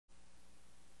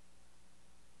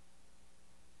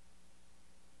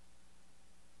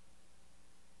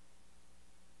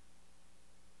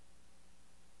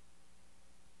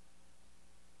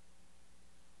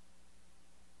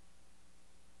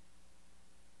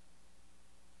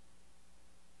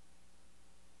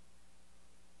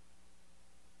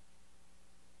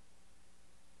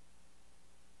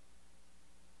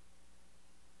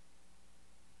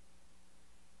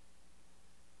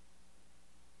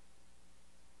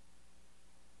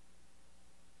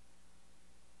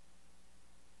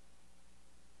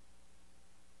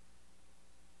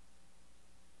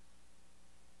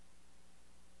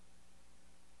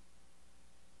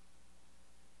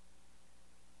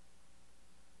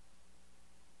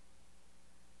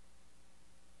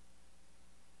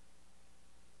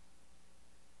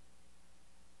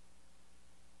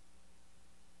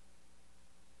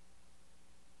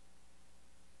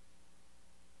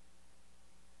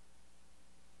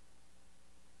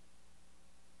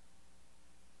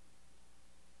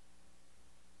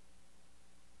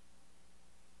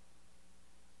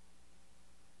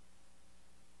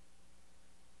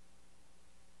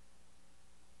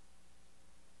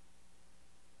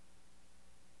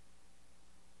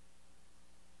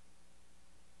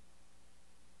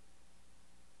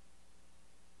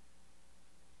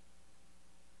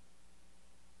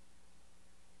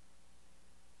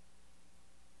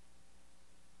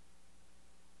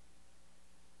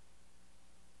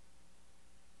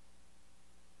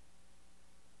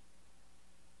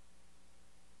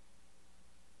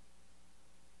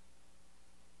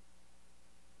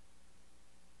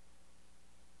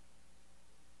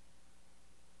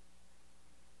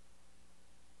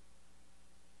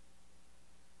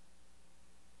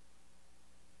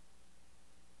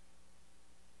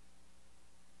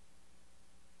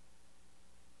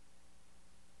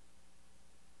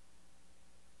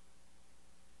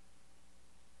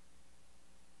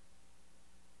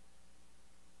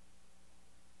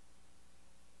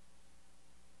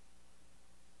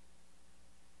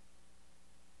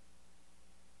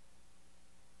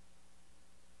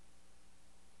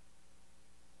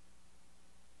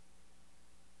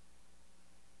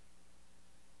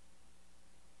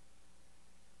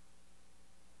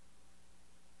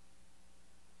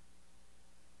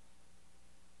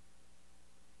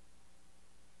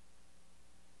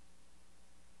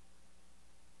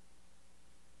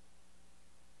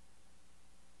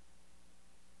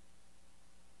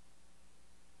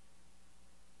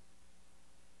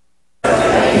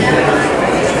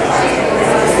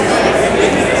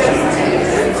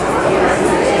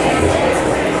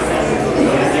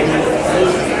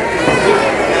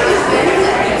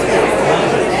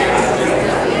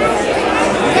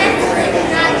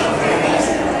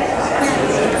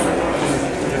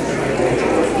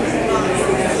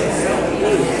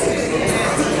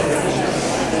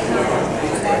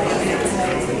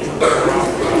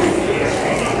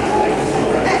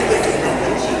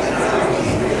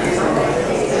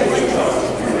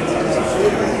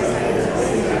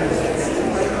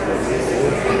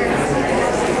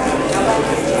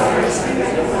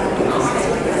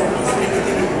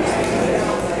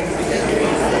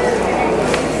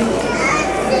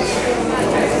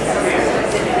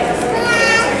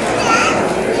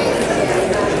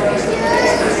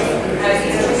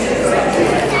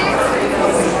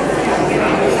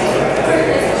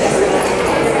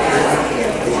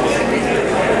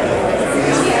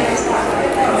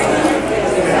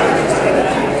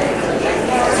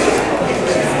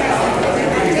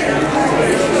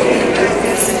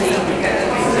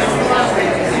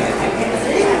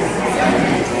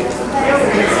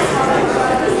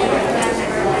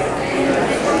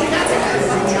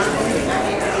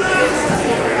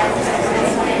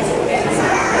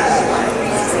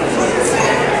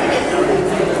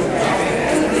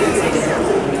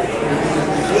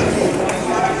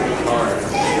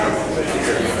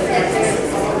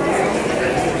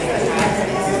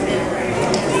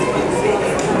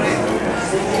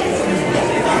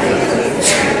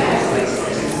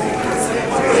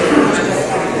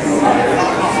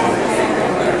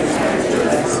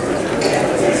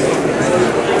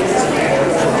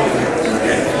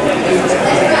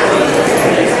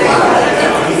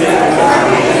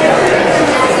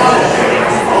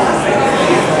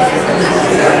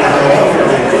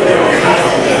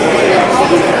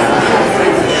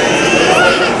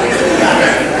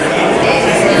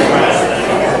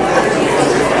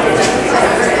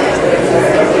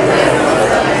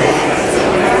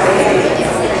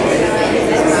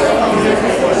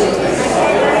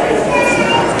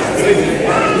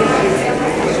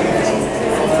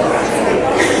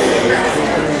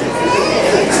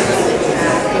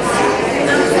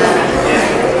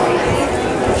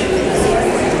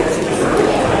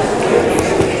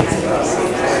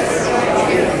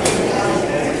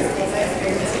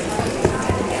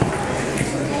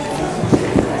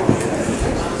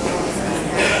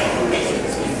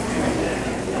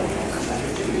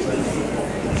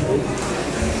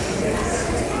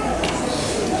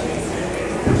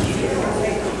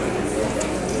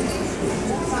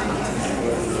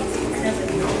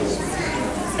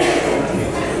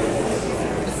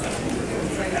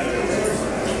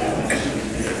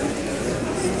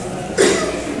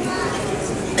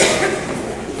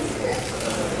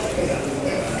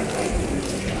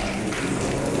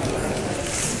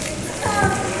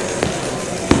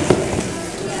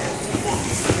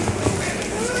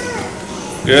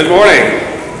Good morning.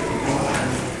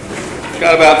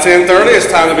 Got about 10:30. It's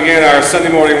time to begin our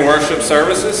Sunday morning worship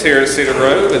services here at Cedar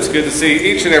Grove. It's good to see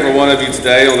each and every one of you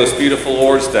today on this beautiful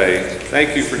Lord's Day.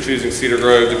 Thank you for choosing Cedar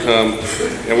Grove to come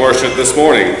and worship this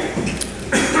morning.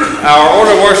 Our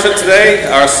order of worship today,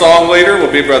 our song leader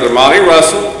will be Brother Monty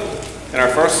Russell, and our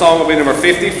first song will be number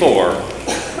 54.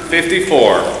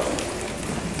 54.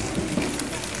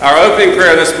 Our opening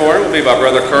prayer this morning will be by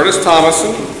Brother Curtis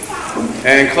Thomason,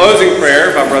 and closing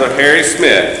prayer by Brother Harry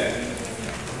Smith.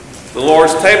 The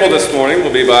Lord's table this morning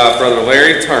will be by Brother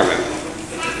Larry Turman.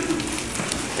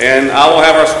 And I will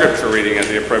have our scripture reading at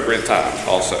the appropriate time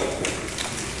also.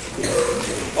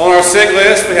 On our sick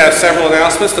list, we have several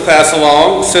announcements to pass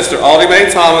along. Sister Aldi Mae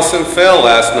Thomason fell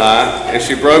last night, and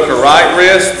she broke her right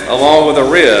wrist along with a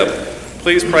rib.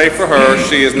 Please pray for her.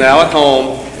 She is now at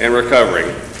home and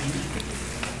recovering.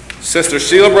 Sister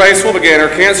Sheila Bracewell began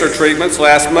her cancer treatments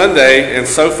last Monday, and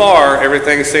so far,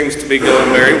 everything seems to be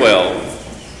going very well.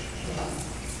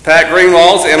 Pat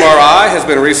Greenwald's MRI has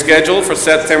been rescheduled for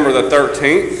September the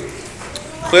 13th.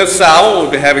 Cliff Sowell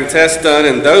will be having tests done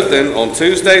in Dothan on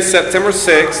Tuesday, September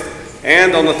 6th,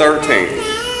 and on the 13th.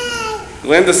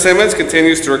 Glenda Simmons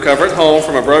continues to recover at home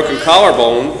from a broken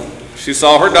collarbone. She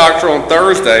saw her doctor on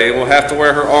Thursday and will have to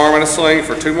wear her arm in a sling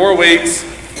for 2 more weeks,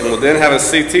 and will then have a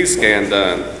CT scan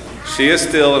done. She is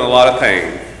still in a lot of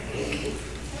pain.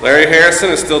 Larry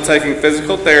Harrison is still taking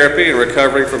physical therapy and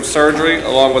recovering from surgery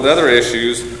along with other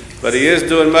issues, but he is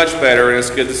doing much better, and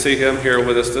it's good to see him here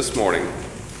with us this morning.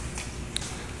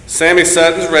 Sammy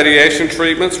Sutton's radiation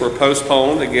treatments were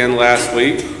postponed again last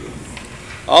week.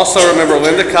 Also remember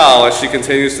Linda Kyle as she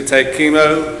continues to take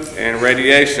chemo and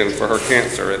radiation for her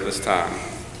cancer at this time.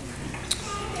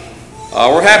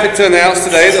 We're happy to announce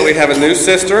today that we have a new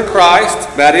sister in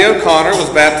Christ. Maddie O'Connor was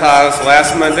baptized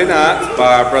last Monday night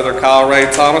by Brother Kyle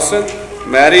Ray Thomason.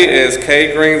 Maddie is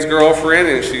Kay Green's girlfriend,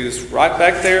 and she's right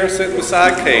back there sitting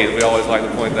beside Kay. We always like to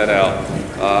point that out.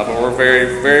 But we're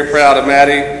very, very proud of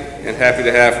Maddie and happy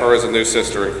to have her as a new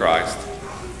sister in Christ.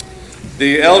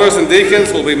 The elders and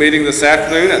deacons will be meeting this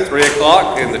afternoon at 3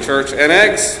 o'clock in the church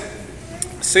annex.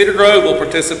 Cedar Grove will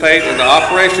participate in the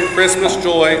Operation Christmas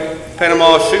Joy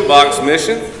Panama Shoebox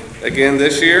mission. Again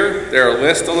this year, there are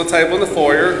lists on the table in the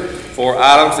foyer for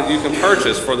items that you can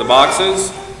purchase for the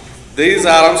boxes. These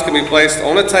items can be placed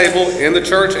on a table in the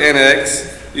church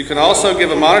annex. You can also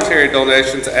give a monetary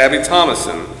donation to Abby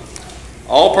Thomason.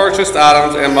 All purchased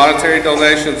items and monetary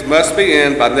donations must be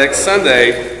in by next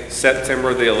Sunday,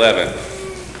 September the 11th.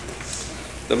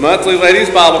 The monthly Ladies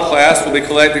Bible class will be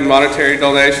collecting monetary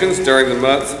donations during the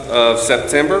month of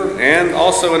September and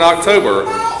also in October,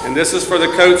 and this is for the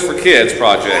Coats for Kids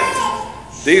project.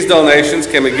 These donations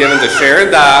can be given to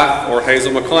Sharon Dye or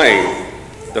Hazel McLean.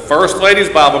 The first Ladies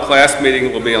Bible class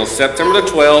meeting will be on September the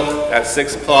 12th at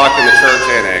 6 o'clock in the church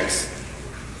annex.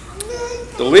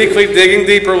 The weekly Digging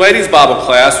Deeper Ladies Bible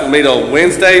class will meet on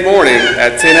Wednesday morning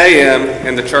at 10 a.m.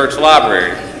 in the church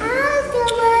library.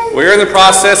 We're in the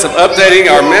process of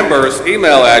updating our members'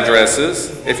 email addresses.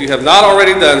 If you have not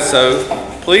already done so,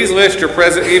 please list your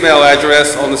present email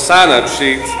address on the sign-up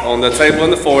sheet on the table in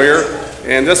the foyer,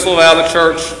 and this will allow the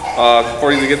church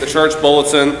for you to get the church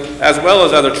bulletin as well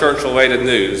as other church-related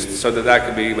news so that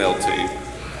can be emailed to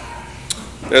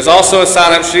you. There's also a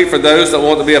sign-up sheet for those that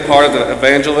want to be a part of the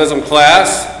evangelism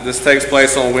class. This takes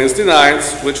place on Wednesday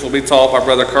nights, which will be taught by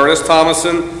Brother Curtis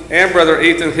Thomason and Brother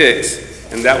Ethan Hicks,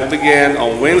 and that will begin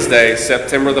on Wednesday,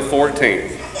 September the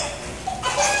 14th.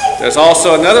 There's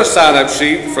also another sign-up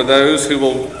sheet for those who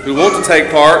want to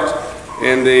take part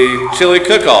in the chili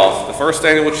cook-off, the first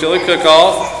annual chili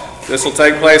cook-off. This will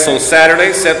take place on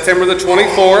Saturday, September the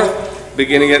 24th,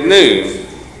 beginning at noon.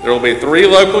 There will be 3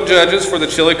 local judges for the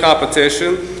chili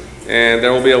competition, and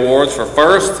there will be awards for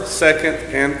first, second,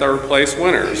 and third place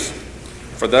winners.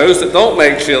 For those that don't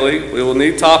make chili, we will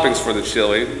need toppings for the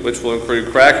chili, which will include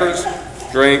crackers,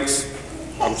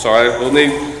 we'll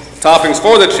need toppings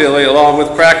for the chili along with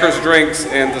crackers, drinks,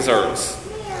 and desserts.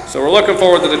 So we're looking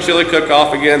forward to the chili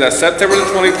cook-off again. That's September the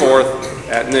 24th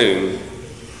at noon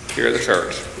here at the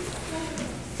church.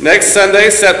 Next Sunday,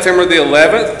 September the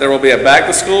 11th, there will be a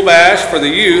back-to-school bash for the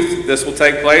youth. This will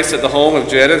take place at the home of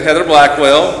Jed and Heather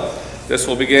Blackwell. This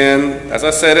will begin, as I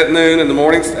said, at noon in the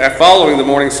morning, following the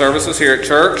morning services here at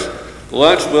church.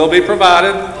 Lunch will be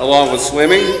provided along with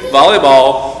swimming,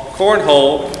 volleyball,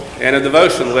 cornhole, and a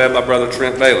devotion led by Brother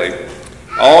Trent Bailey.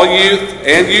 All youth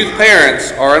and youth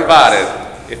parents are invited.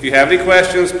 If you have any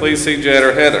questions, please see Jed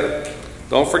or Heather.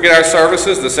 Don't forget our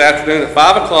services this afternoon at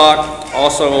 5 o'clock.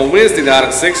 Also on Wednesday night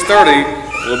at 6:30,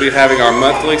 we'll be having our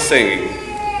monthly singing.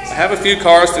 I have a few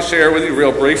cards to share with you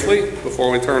real briefly before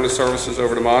we turn the services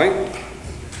over to Monty.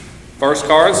 First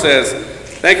card says,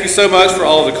 "Thank you so much for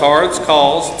all the cards,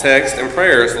 calls, texts, and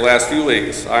prayers the last few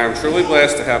weeks. I am truly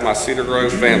blessed to have my Cedar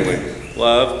Grove family.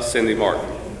 Love, Cindy Martin."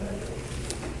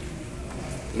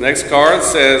 The next card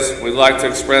says, "We'd like to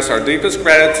express our deepest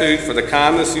gratitude for the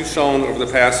kindness you've shown over the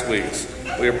past weeks.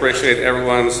 We appreciate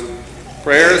everyone's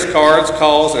prayers, cards,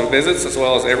 calls, and visits, as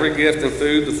well as every gift and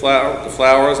food, the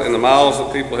flowers, and the miles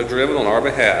that people have driven on our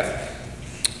behalf.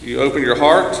 You opened your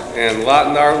heart and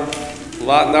lightened our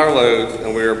load,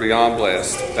 and we are beyond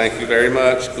blessed. Thank you very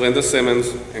much, Glenda Simmons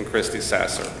and Christy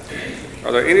Sasser."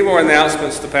 Are there any more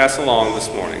announcements to pass along this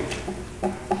morning?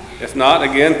 If not,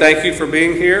 again, thank you for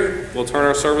being here. We'll turn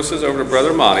our services over to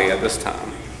Brother Monty at this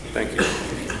time. Thank you.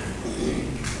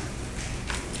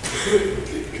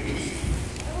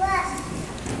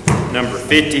 Number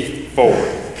 54.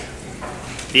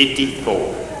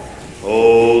 54.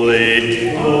 Holy,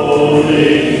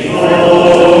 holy,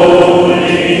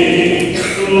 holy,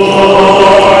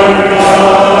 Lord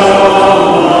God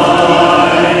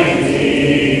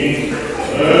Almighty.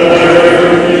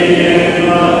 Early in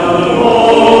the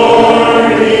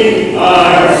morning,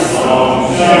 our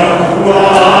song shall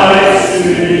rise to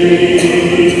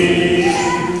thee.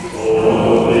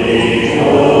 Holy,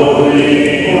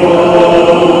 holy,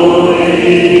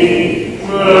 holy,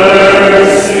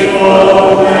 merciful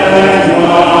and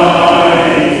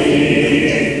mighty,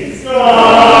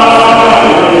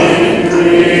 God in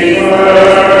three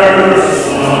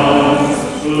persons,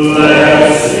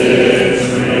 blessed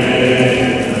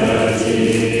Trinity.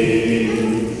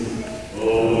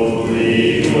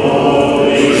 Holy,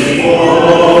 holy,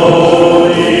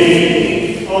 holy,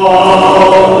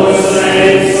 all the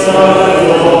saints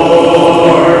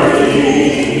adore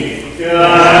thee,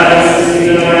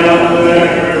 casting down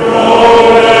their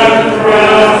golden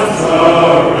crowns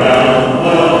around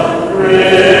the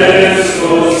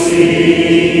crystal sea.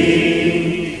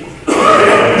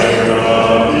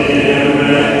 Cherubim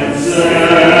and seraphim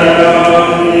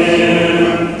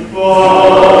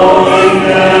falling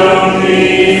down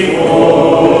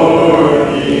before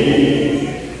thee,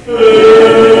 who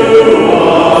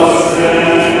was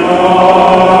and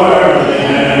are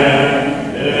and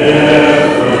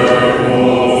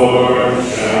evermore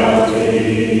shall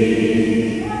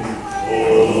be.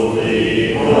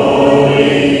 Holy,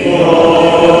 holy,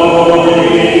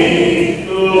 holy,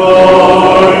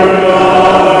 Lord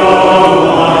God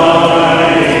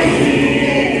Almighty.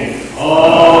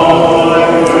 All the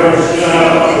earth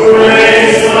shall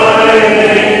praise thy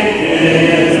name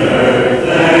in earth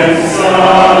and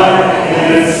sky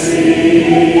and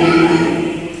sea.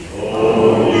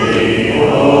 Holy,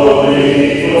 holy,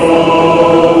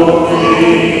 holy,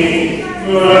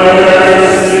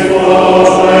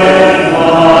 merciful and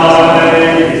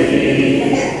mighty,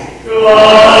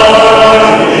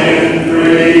 God in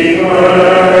three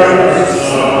persons,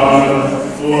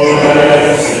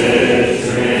 blessed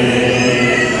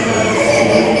Trinity.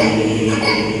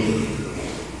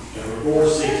 Number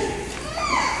 460.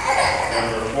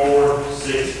 Number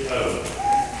 460.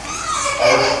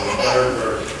 First and third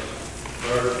verse.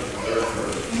 First and third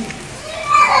verse.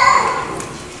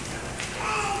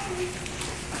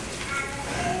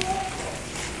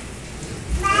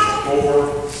 Number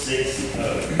 460.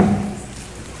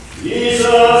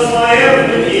 Jesus, my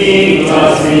ever King,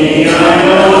 loves me, I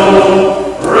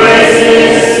know.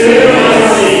 Praises to my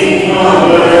King,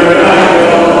 onward I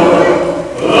go.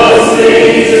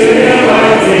 Boasting to Him I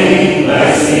sing,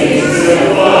 blessings to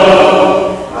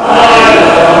flow. I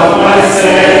love my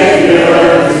Savior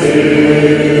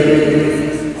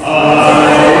too. I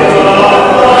love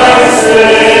my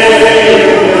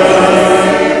Savior,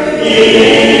 He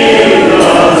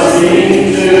loves me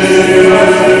too.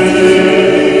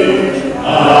 I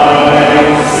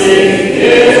sing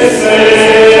His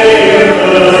favor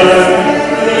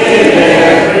in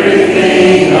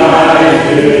everything I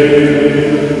do.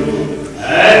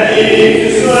 And He to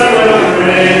serve a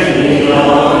friend, lean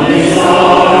on His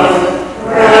arm,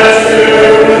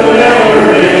 pressure will never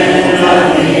end,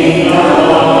 nothing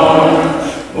alarm.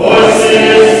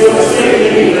 Voices will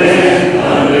singly lend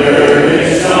under His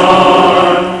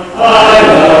charm. I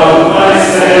love my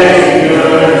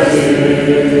Savior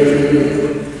too.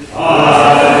 I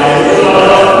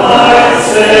love my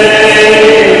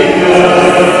Savior,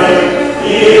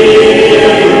 He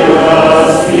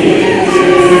loves me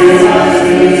too.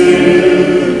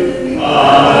 I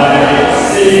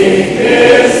sing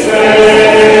His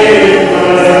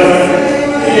favor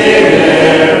in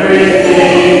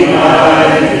everything I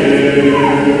do.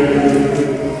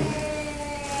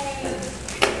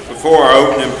 Before our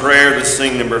opening prayer, to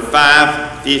sing number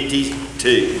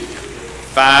 552.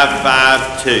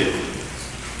 552.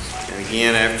 And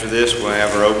Again, after this, we'll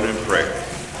have our opening prayer.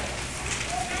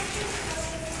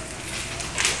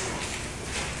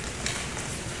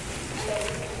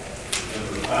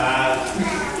 Number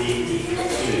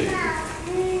 552.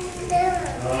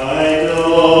 I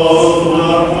know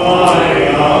not my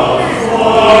God,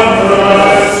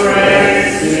 wondrous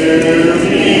grace to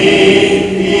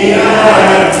me, He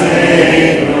hath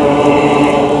made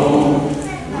known,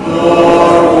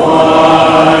 nor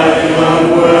why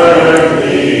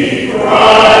unworthy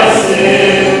Christ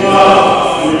in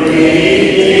love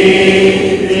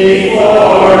pleading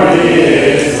before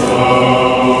His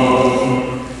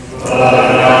throne.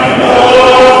 But I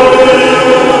know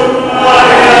whom I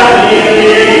have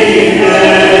believed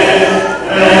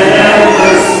and am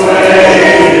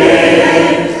persuaded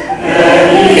that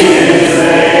He is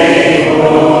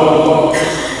able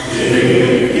to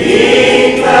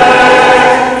keep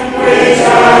that which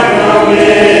I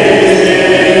committed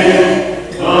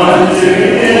unto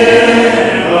Him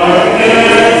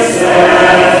against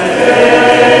that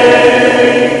day.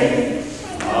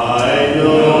 I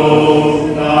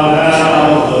know not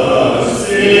how the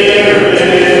Spirit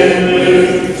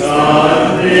moved,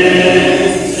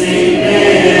 convincing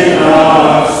men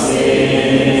of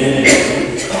sin,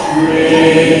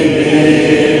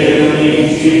 revealing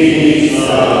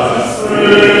Jesus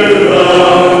through the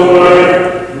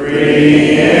Word,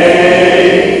 creating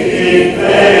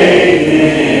faith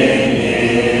in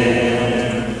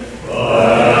Him.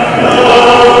 But I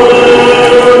know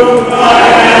whom I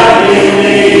have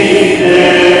believed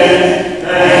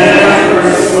and am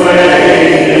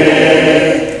persuaded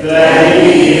that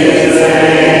He is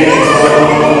able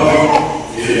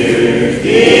to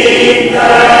keep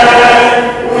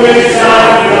that which I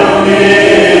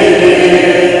committed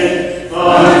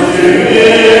unto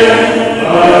Him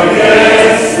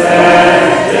against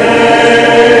that day.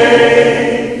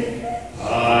 I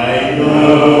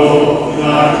know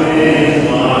not when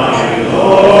my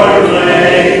Lord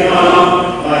may come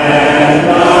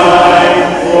and I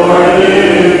for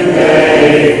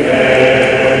noonday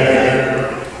fare,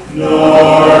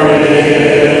 nor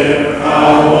if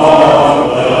I'll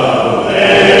walk the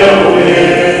vale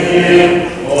with Him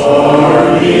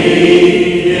or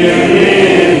meet Him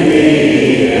in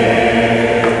the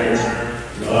air.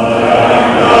 But I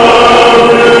know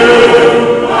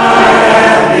whom I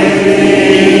have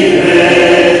believed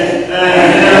and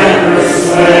am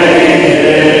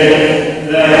persuaded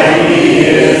that He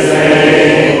is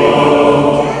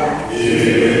able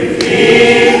to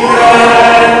keep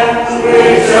that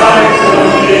which I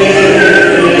committed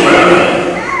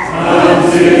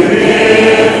unto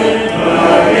Him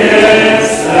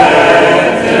against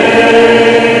that day.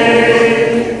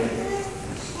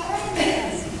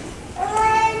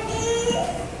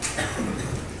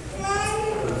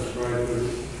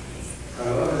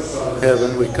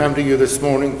 Heaven, we come to you this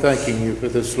morning thanking you for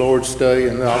this Lord's Day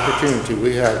and the opportunity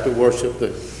we have to worship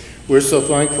thee. We're so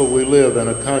thankful we live in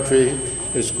a country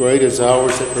as great as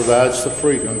ours that provides the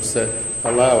freedoms that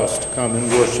allow us to come and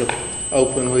worship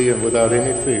openly and without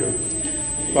any fear.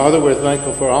 Father, we're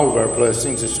thankful for all of our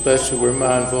blessings, especially we're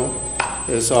mindful,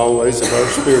 as always, of our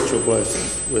spiritual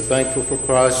blessings. We're thankful for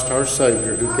Christ, our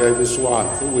Savior, who gave His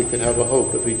life that we could have a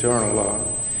hope of eternal life.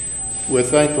 We're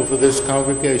thankful for this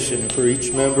congregation and for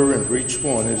each member and for each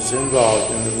one that is involved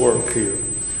in the work here.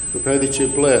 We pray that you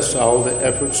bless all the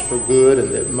efforts for good and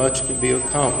that much can be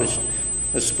accomplished,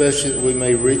 especially that we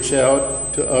may reach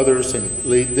out to others and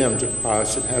lead them to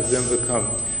Christ and have them become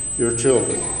your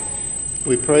children.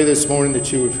 We pray this morning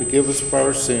that you would forgive us for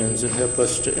our sins and help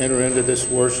us to enter into this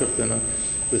worship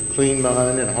with clean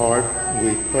mind and heart. And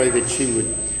we pray that you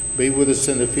would be with us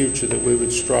in the future, that we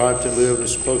would strive to live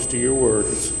as close to your word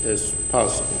as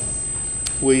possible.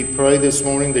 We pray this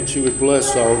morning that you would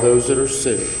bless all those that are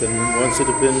sick and the ones that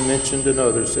have been mentioned and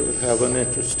others that would have an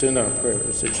interest in our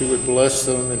prayers, that you would bless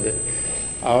them and that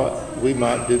we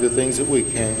might do the things that we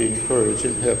can to encourage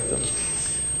and help them.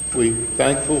 We're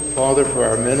thankful, Father, for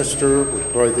our minister. We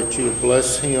pray that you would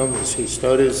bless him as he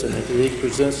studies and that he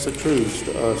presents the truths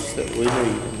to us that we need.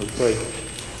 And we pray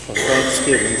for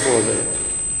thanksgiving for that.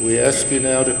 We ask you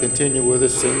now to continue with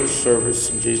us in this service.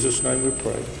 In Jesus' name we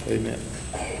pray. Amen.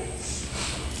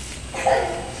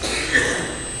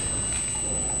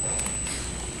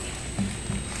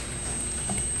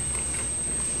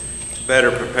 To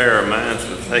better prepare our minds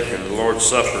for taking the Lord's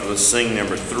Supper, let's sing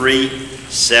number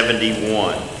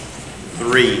 371.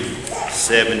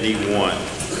 371. The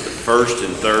first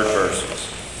and third verses.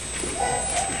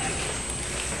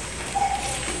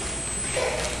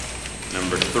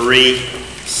 Number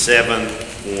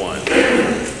 371.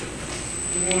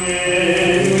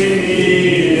 When we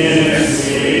meet in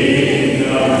sweet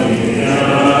communion.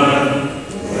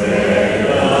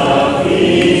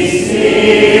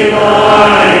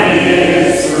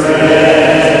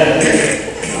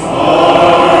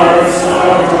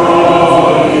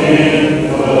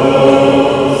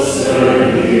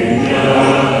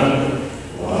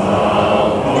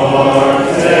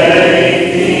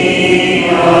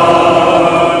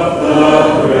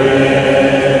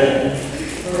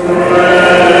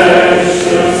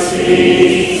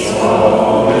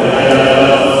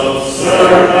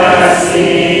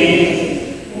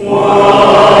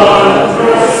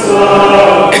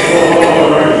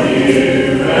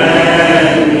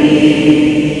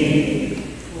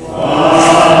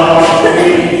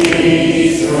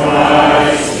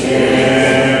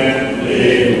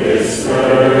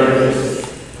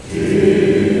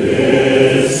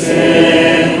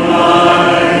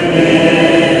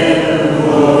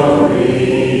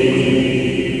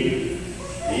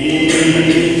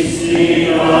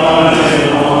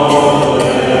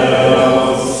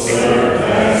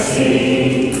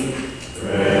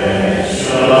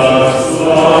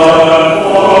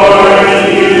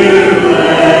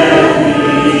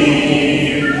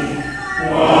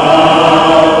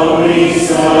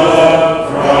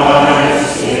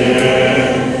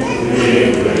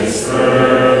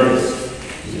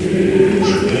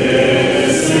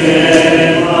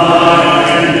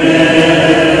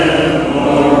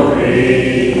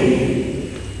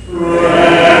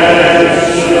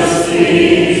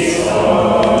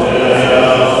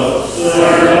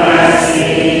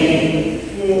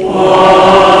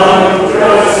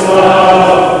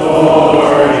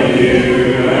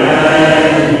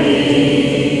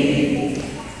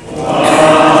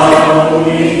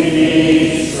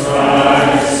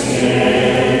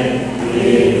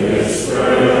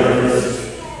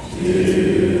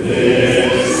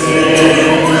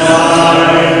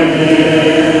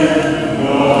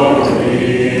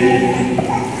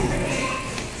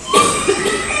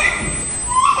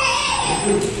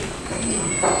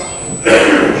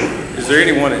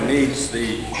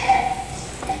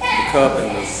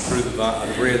 through the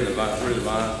bread and through the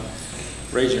vine,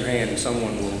 raise your hand and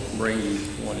someone will bring you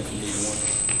one if you need one.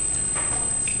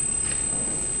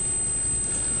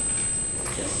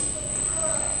 Okay.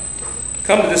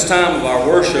 Come to this time of our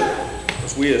worship,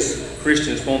 as we as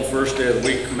Christians upon the first day of the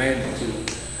week commanded to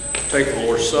take the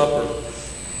Lord's Supper.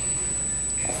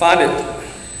 I find it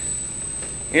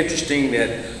interesting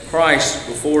that Christ,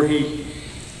 before he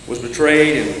was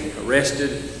betrayed and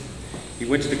arrested, he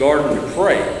went to the garden to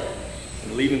pray.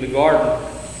 And leaving the garden,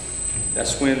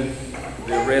 that's when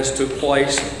the arrest took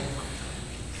place.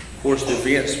 Of course, the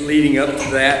events leading up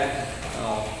to that,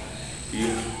 you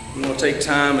want to take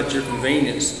time at your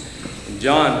convenience. In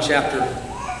John chapter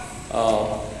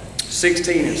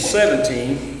 16 and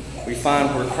 17, we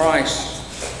find where Christ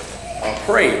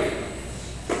prayed.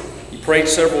 He prayed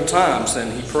several times,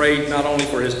 and he prayed not only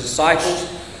for his disciples,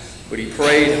 but he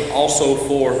prayed also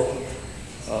for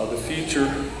the future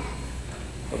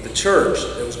of the church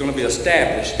that was going to be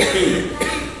established, the kingdom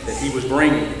that he was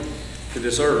bringing to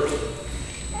this earth.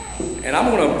 And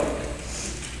I'm going to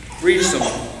read some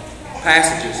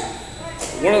passages.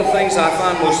 One of the things I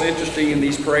find most interesting in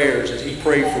these prayers is he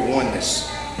prayed for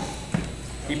oneness.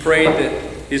 He prayed that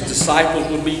his disciples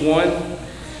would be one.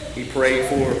 He prayed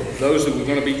for those who were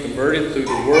going to be converted through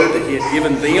the word that he had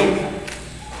given them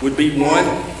would be one.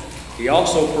 He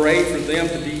also prayed for them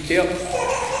to be kept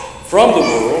from the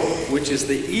world, which is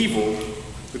the evil,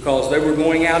 because they were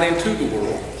going out into the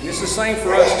world. And it's the same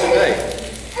for us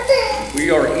today. We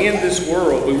are in this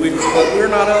world, but we're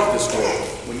not of this world.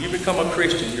 When you become a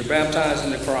Christian, you're baptized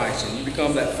into Christ, and you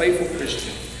become that faithful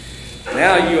Christian.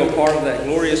 Now you are part of that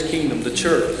glorious kingdom, the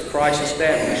church that Christ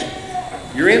established.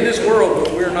 You're in this world,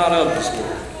 but we're not of this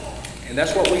world. And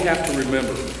that's what we have to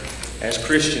remember as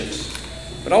Christians.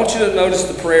 But I want you to notice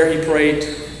the prayer he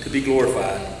prayed to be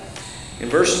glorified.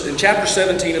 In chapter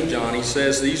 17 of John, he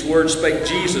says, "These words spake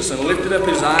Jesus, and lifted up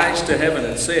his eyes to heaven,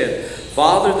 and said,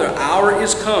 Father, the hour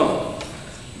is come.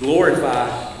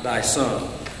 Glorify thy Son,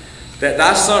 that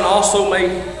thy Son also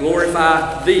may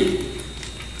glorify thee,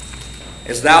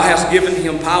 as thou hast given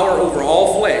him power over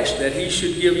all flesh, that he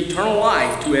should give eternal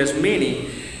life to as many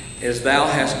as thou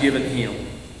hast given him.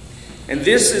 And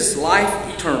this is life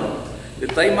eternal,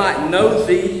 that they might know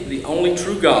thee, the only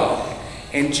true God,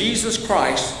 and Jesus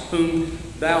Christ, whom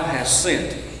thou hast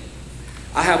sent.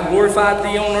 I have glorified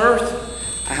thee on earth.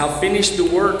 I have finished the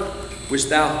work which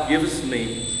thou givest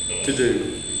me to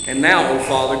do. And now, O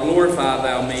Father, glorify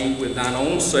thou me with thine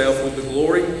own self, with the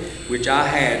glory which I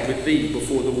had with thee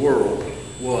before the world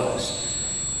was."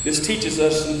 This teaches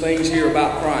us some things here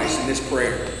about Christ in this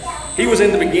prayer. He was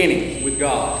in the beginning with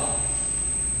God.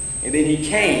 And then he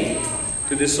came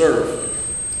to this earth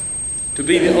to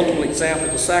be the ultimate example,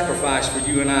 the sacrifice for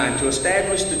you and I, and to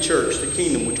establish the church, the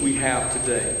kingdom which we have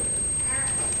today.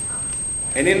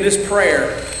 And in this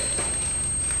prayer,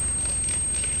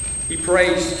 he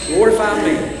prays, "Glorify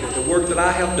me, that the work that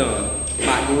I have done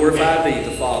might glorify thee,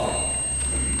 the Father."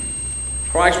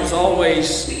 Christ was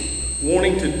always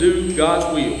wanting to do God's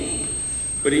will,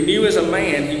 but he knew as a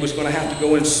man he was going to have to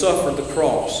go and suffer the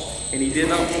cross, and he did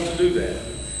not want to do that.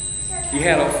 He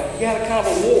had a kind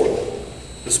of a war.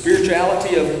 The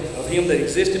spirituality of him that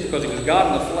existed because he was God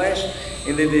in the flesh,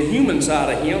 and then the human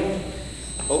side of him,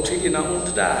 folks, he did not want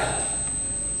to die,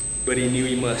 but he knew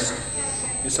he must.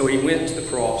 And so he went to the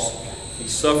cross. He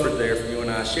suffered there for you and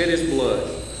I, shed his blood,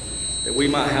 that we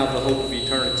might have the hope of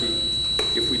eternity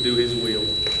if we do his will.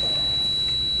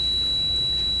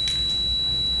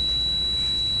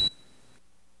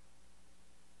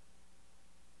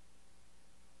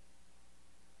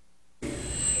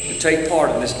 To take part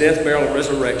in this death, burial, and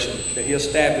resurrection that he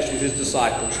established with his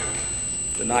disciples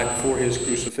the night before his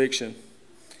crucifixion.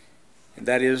 And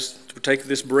that is to partake of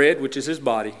this bread, which is his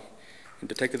body, and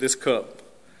to take of this cup,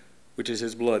 which is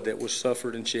his blood that was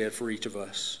suffered and shed for each of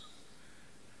us.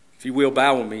 If you will,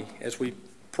 bow with me as we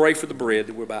pray for the bread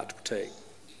that we're about to partake.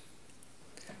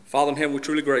 Father in heaven, we're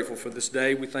truly grateful for this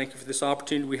day. We thank you for this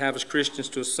opportunity we have as Christians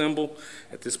to assemble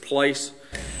at this place.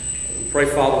 We pray,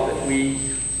 Father, that we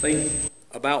think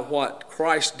about what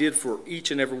Christ did for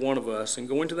each and every one of us, and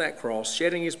going to that cross,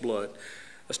 shedding his blood,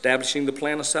 establishing the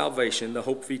plan of salvation, the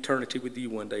hope of eternity with you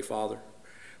one day, Father.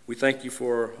 We thank you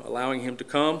for allowing him to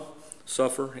come,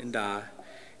 suffer, and die,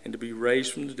 and to be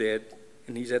raised from the dead.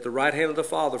 And he's at the right hand of the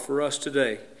Father for us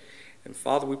today. And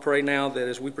Father, we pray now that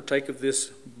as we partake of this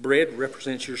bread,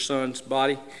 represents your Son's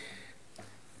body,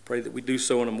 pray that we do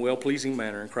so in a well-pleasing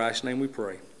manner. In Christ's name we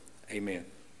pray. Amen.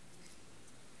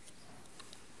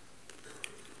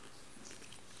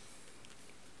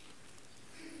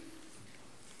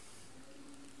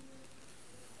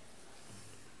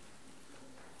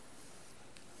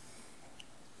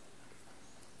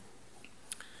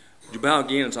 bow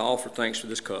again as I offer thanks for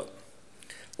this cup?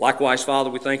 Likewise, Father,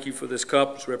 we thank you for this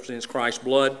cup, which represents Christ's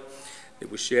blood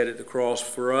that was shed at the cross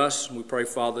for us. We pray,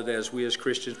 Father, that as we as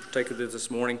Christians partake of this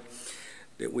morning,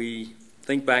 that we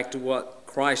think back to what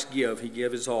Christ gave. He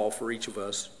gave his all for each of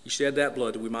us. He shed that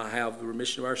blood that we might have the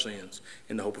remission of our sins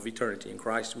and the hope of eternity. In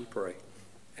Christ we pray.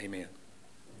 Amen.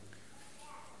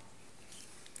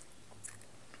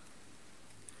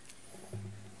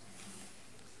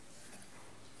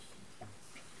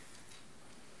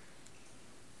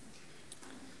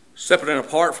 Separate and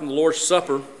apart from the Lord's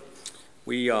Supper,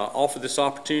 we offer this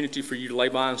opportunity for you to lay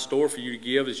by in store, for you to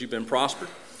give as you've been prospered.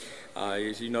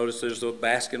 As you notice, there's a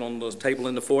basket on the table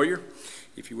in the foyer.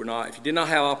 If you did not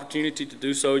have opportunity to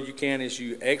do so, you can as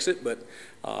you exit. But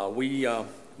we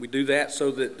do that so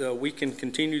that we can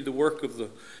continue the work of the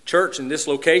church in this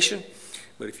location.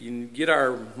 But if you get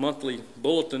our monthly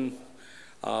bulletin,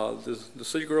 the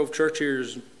Cedar Grove Church here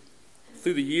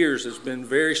through the years has been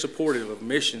very supportive of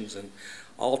missions and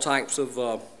all types of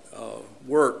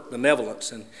work,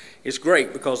 benevolence, and it's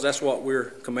great because that's what we're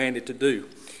commanded to do.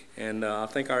 And I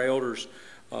think our elders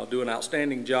do an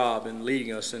outstanding job in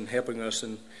leading us and helping us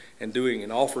and doing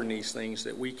and offering these things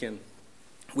that we can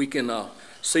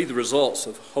see the results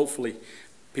of hopefully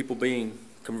people being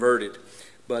converted.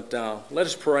 But let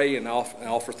us pray and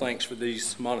offer thanks for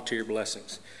these monetary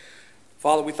blessings.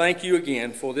 Father, we thank you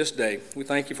again for this day. We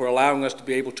thank you for allowing us to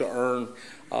be able to earn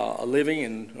a living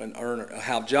and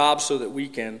have jobs so that we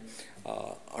can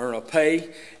earn a pay.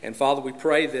 And Father, we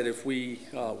pray that if we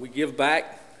give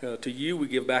back to you, we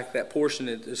give back that portion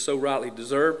that is so rightly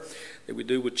deserved, that we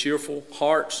do with cheerful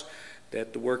hearts,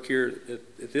 that the work here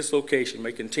at this location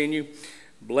may continue.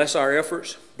 Bless our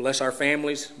efforts, bless our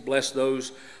families, bless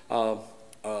those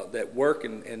that work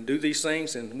and do these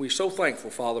things. And we're so thankful,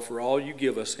 Father, for all you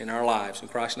give us in our lives. In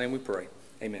Christ's name we pray.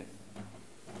 Amen.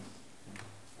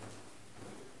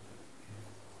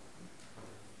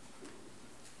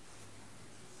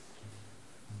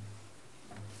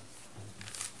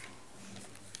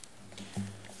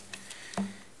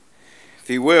 If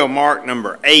you will, mark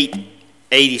number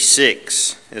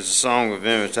 886 is a song of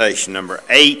invitation, number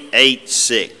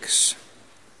 886.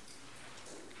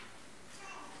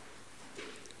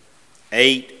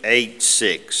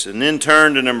 886. And then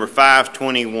turn to number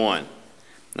 521.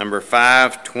 Number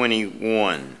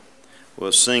 521.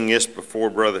 We'll sing this before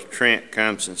Brother Trent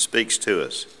comes and speaks to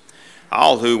us.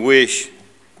 All who wish,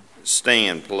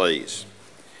 stand, please.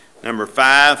 Number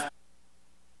 5.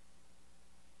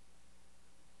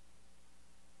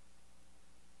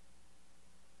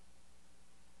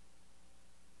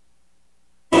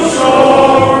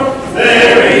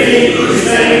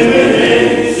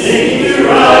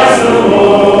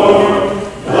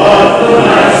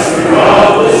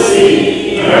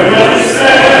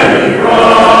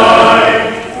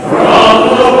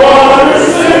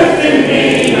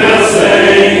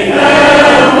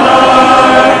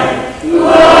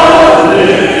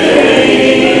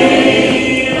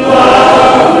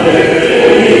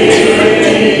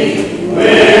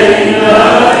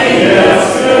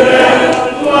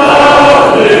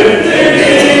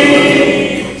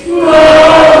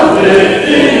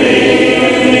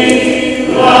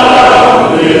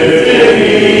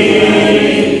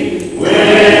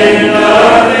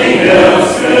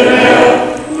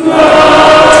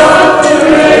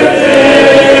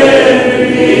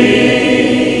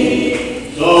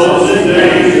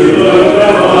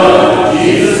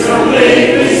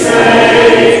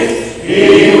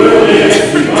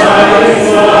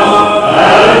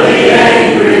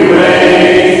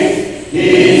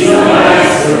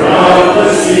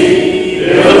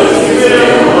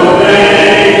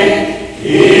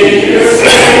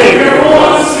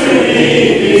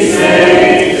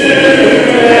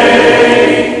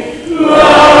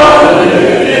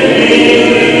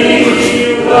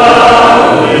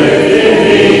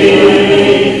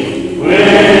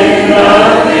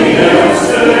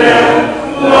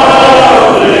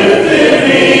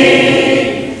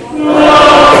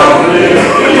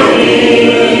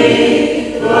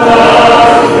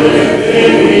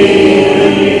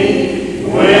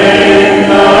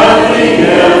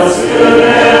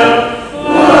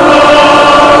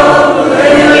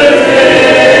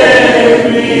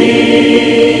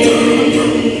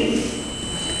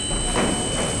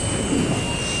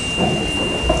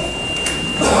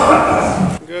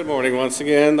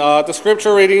 The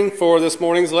scripture reading for this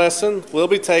morning's lesson will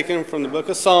be taken from the book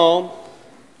of Psalm,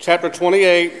 chapter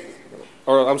 28,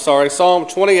 Psalm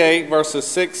 28, verses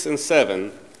 6 and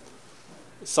 7.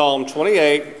 Psalm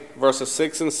 28, verses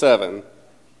 6 and 7.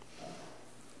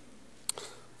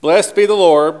 Blessed be the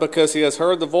Lord, because he has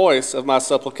heard the voice of my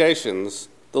supplications.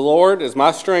 The Lord is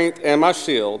my strength and my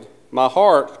shield. My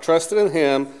heart trusted in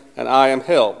him, and I am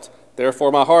helped. Therefore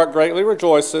my heart greatly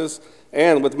rejoices,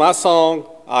 and with my song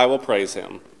I will praise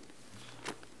him.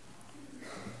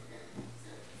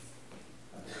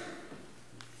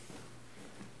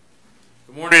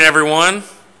 Good morning, everyone.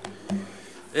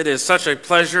 It is such a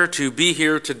pleasure to be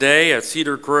here today at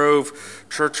Cedar Grove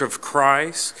Church of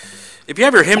Christ. If you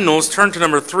have your hymnals, turn to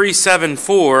number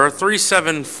 374.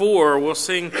 374, we'll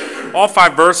sing all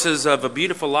 5 verses of A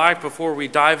Beautiful Life before we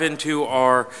dive into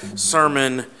our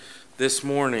sermon this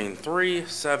morning.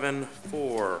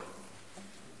 374.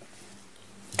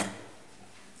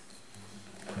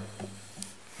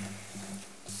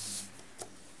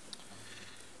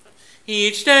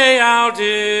 Each day I'll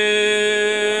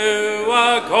do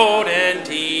a golden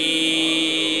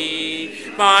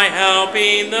deed by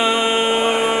helping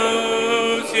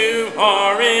those who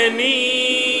are in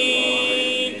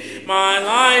need. My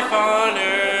life on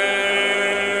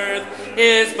earth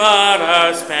is but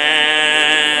a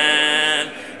span,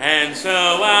 and so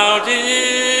I'll do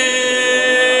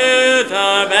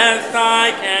the best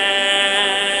I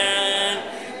can.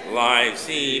 Life's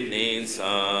evening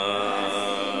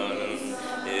sun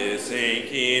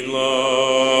sinking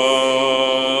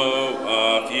low,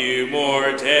 a few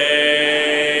more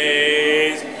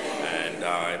days, and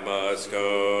I must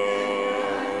go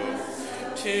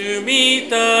to meet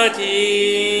the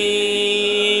deeds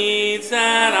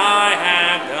that I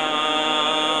have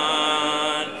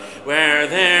done, where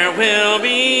there will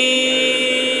be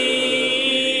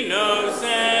no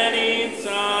setting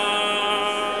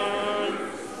sun,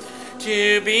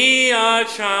 to be a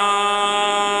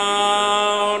child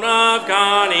of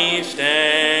God each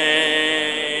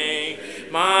day.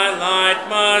 My light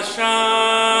must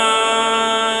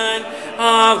shine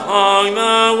along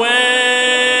the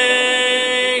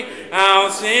way. I'll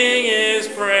sing his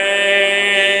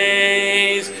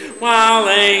praise while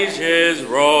ages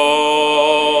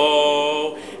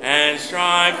roll, and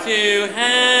strive to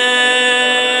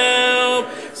help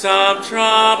some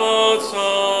troubled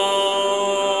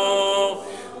soul.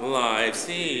 Life's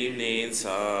evening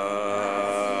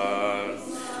sun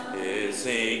is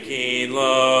sinking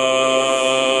low,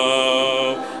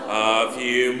 a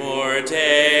few more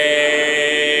days,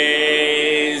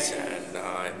 and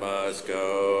I must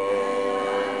go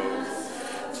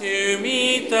to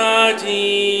meet the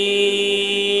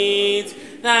deeds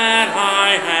that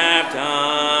I have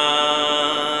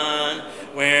done,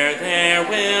 where there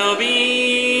will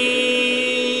be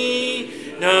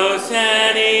no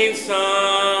setting sun.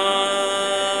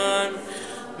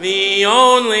 The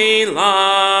only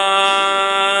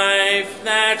life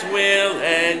that will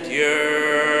endure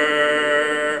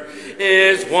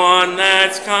is one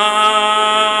that's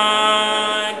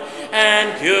kind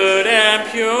and good and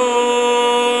pure,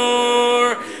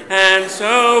 and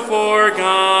so for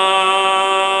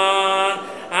God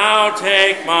I'll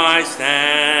take my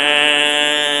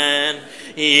stand.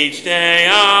 Each day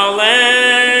I'll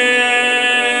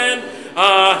lend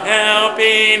a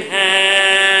helping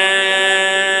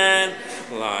hand.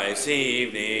 Life's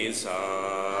evening sun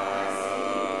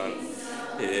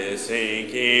is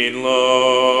sinking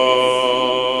low,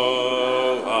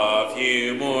 a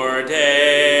few more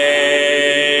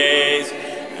days,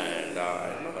 and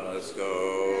I must go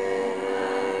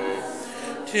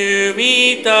to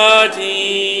meet the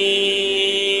deeds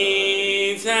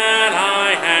that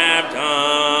I have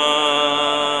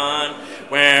done,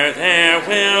 where there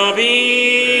will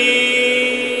be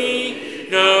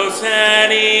no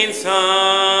setting sun.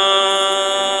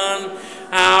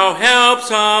 I'll help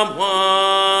someone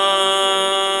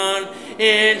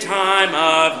in time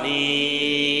of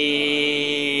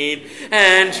need,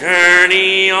 and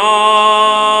journey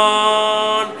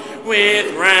on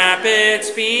with rapid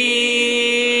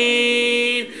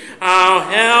speed. I'll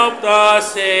help the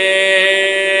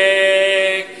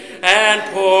sick and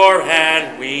poor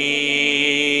and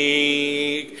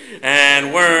weak,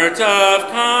 and words of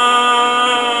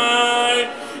kindness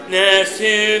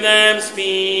to them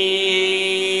speak.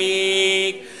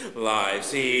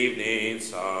 Life's evening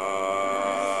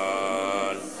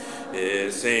sun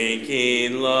is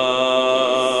sinking low,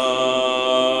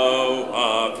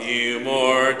 a few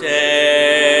more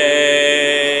days,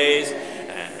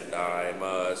 and I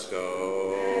must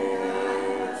go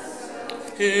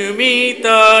to meet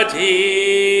the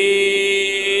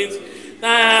deeds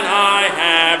that I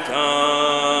have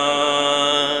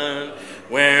done,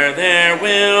 where there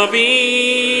will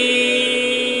be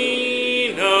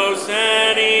no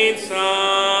setting sun.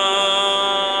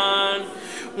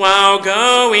 While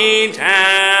going down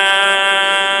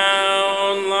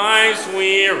life's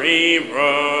weary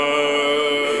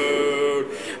road,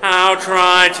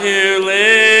 try to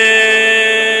lift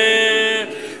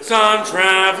some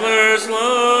traveler's load.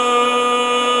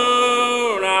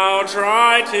 I'll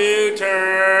try to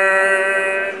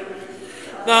turn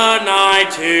the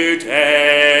night to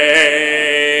day.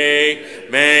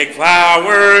 Make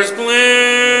flowers bloom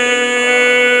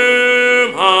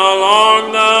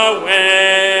along the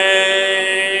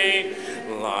way.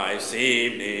 Life's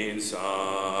evening sun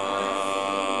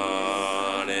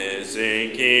is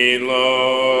sinking low.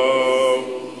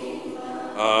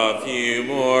 A few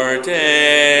more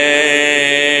days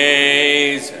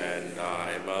and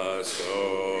I must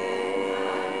go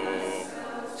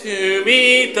to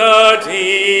meet the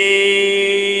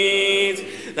deeds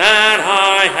that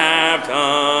I have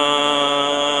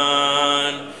done,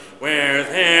 where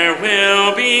there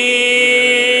will be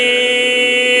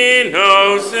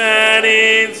no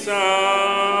setting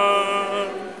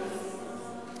sun.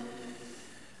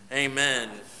 Amen.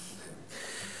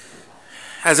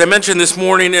 As I mentioned this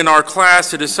morning in our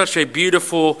class, it is such a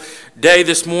beautiful day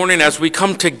this morning as we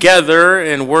come together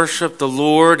and worship the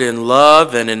Lord in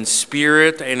love and in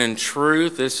spirit and in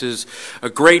truth. This is a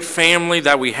great family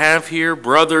that we have here,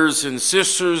 brothers and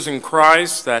sisters in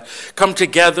Christ that come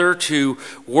together to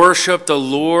worship the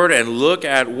Lord and look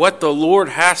at what the Lord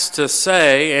has to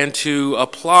say and to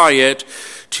apply it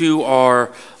to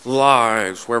our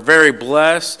lives. We're very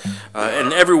blessed,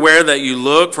 and everywhere that you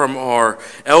look, from our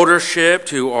eldership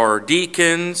to our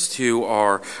deacons to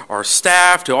our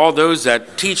staff to all those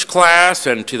that teach class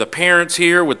and to the parents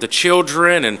here with the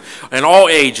children and all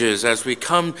ages, as we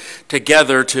come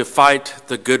together to fight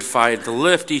the good fight, to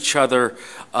lift each other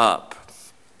up.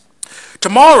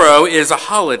 Tomorrow is a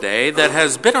holiday that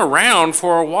has been around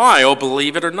for a while,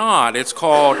 believe it or not. It's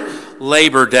called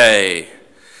Labor Day.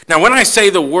 Now, when I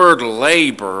say the word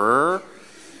labor,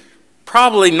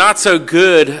 probably not so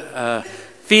good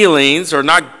feelings or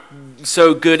not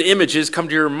so good images come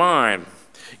to your mind.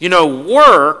 You know,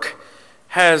 work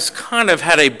has kind of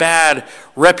had a bad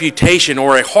reputation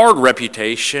or a hard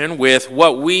reputation with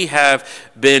what we have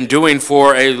been doing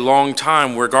for a long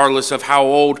time, regardless of how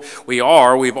old we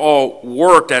are. We've all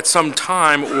worked at some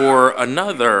time or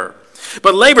another.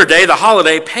 But Labor Day, the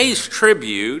holiday, pays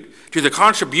tribute to the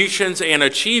contributions and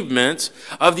achievements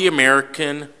of the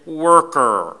American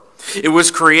worker. It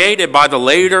was created by the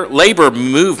labor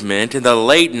movement in the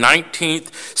late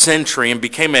 19th century and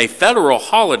became a federal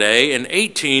holiday in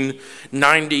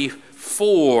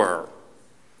 1894.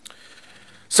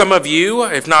 Some of you,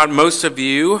 if not most of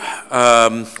you,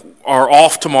 are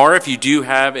off tomorrow if you do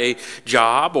have a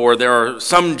job, or there are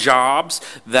some jobs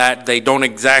that they don't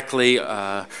exactly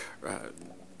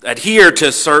adhere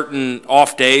to certain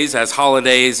off days as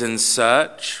holidays and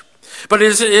such. But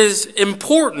it is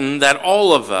important that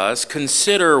all of us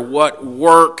consider what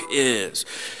work is.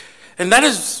 And that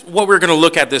is what we're going to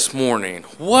look at this morning.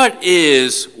 What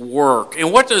is work?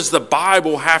 And what does the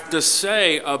Bible have to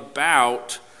say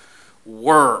about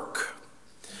work?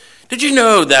 Did you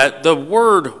know that the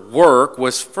word work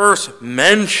was first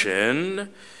mentioned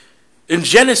in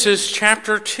Genesis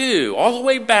chapter 2, all the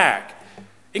way back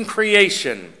in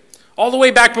creation, all the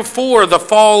way back before the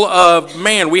fall of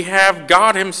man? We have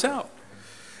God himself.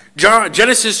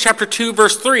 Genesis chapter 2,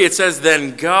 verse 3, it says,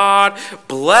 "Then God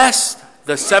blessed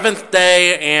the seventh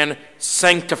day and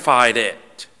sanctified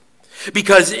it,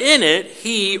 because in it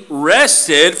he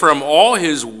rested from all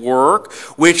his work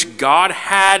which God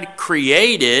had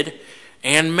created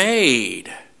and made."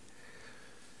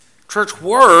 Church,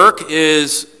 work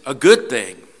is a good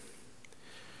thing.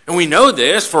 And we know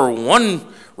this for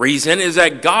one reason, is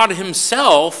that God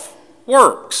himself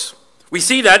works. We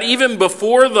see that even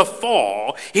before the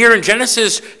fall, here in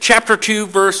Genesis chapter 2,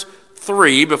 verse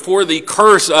 3, before the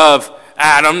curse of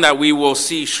Adam that we will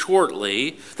see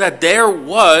shortly, that there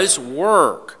was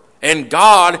work. And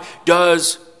God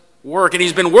does work. And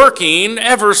he's been working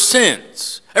ever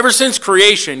since. Ever since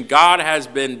creation, God has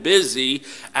been busy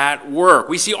at work.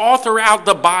 We see all throughout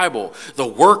the Bible the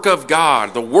work of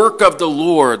God, the work of the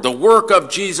Lord, the work of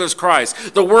Jesus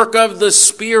Christ, the work of the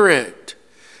Spirit.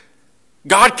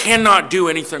 God cannot do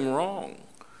anything wrong.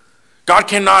 God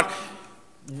cannot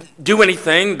do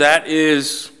anything that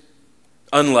is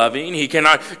unloving. He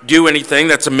cannot do anything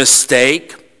that's a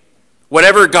mistake.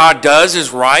 Whatever God does is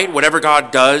right. Whatever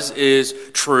God does is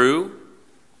true.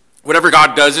 Whatever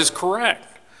God does is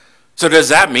correct. So does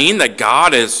that mean that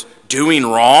God is doing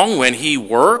wrong when he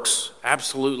works?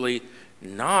 Absolutely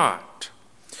not.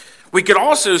 We could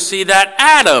also see that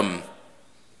Adam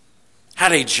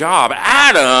had a job.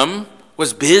 Adam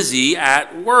was busy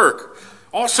at work.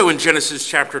 Also in Genesis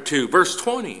chapter 2, verse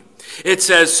 20, it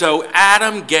says, "So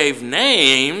Adam gave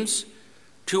names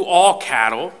to all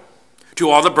cattle, to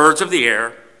all the birds of the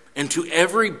air, and to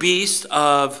every beast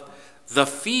of the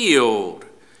field.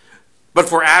 But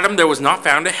for Adam there was not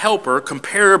found a helper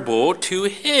comparable to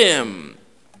him.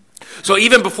 So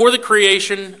even before the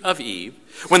creation of Eve,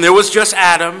 when there was just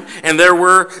Adam and there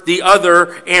were the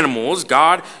other animals,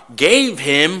 God gave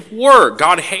him work.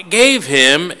 God gave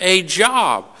him a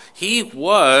job. He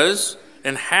was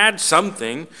and had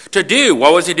something to do.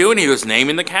 What was he doing? He was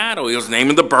naming the cattle. He was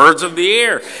naming the birds of the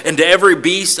air and to every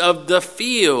beast of the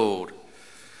field.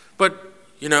 But,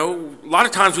 a lot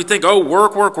of times we think, oh,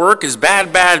 work is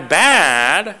bad, bad,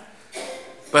 bad.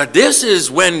 But this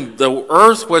is when the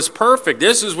earth was perfect.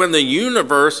 This is when the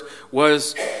universe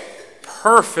was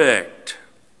perfect.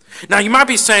 Now, you might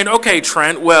be saying, okay,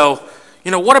 Trent, well,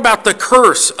 what about the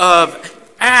curse of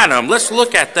Adam? Let's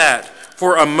look at that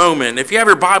for a moment. If you have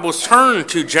your Bibles, turn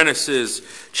to Genesis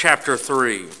chapter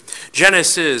 3.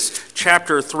 Genesis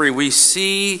chapter 3, we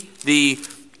see the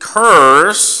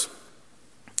curse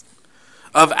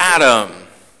of Adam.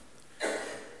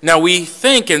 Now we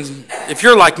think, and if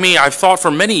you're like me, I've thought for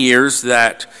many years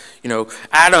that,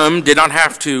 Adam did not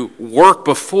have to work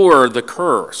before the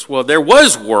curse. Well, there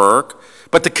was work,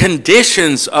 but the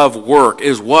conditions of work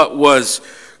is what was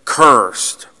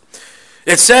cursed.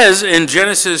 It says in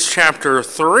Genesis chapter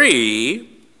 3,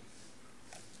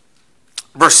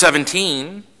 verse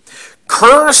 17,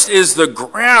 "Cursed is the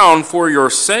ground for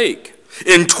your sake.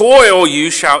 In toil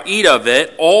you shall eat of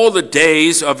it all the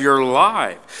days of your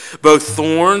life. Both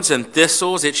thorns and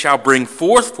thistles it shall bring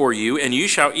forth for you, and you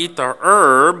shall eat the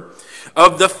herb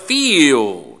of the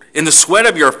field. In the sweat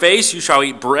of your face you shall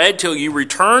eat bread till you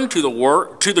return to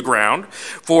the ground,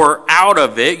 for out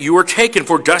of it you were taken,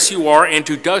 for dust you are, and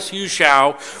to dust you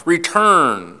shall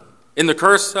return." In the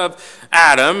curse of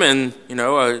Adam, and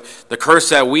the curse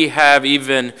that we have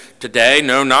even today,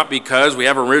 no, not because we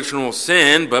have original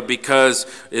sin, but because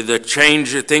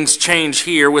things change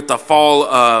here with the fall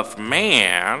of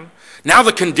man. Now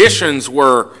the conditions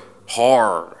were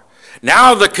hard.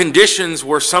 Now the conditions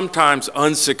were sometimes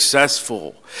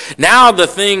unsuccessful. Now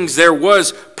there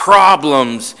was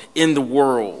problems in the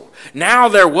world. Now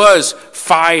there was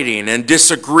fighting and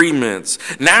disagreements.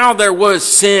 Now there was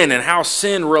sin and how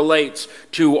sin relates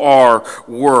to our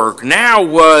work. Now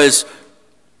was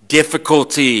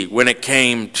difficulty when it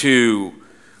came to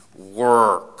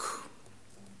work.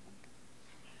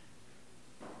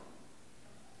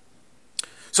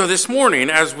 So this morning,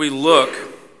 as we look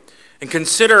and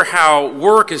consider how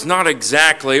work is not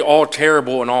exactly all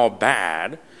terrible and all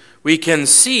bad, we can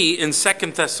see in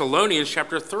 2 Thessalonians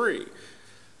chapter 3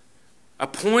 a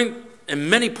point and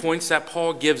many points that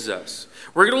Paul gives us.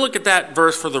 We're going to look at that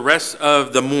verse for the rest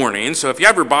of the morning. So if you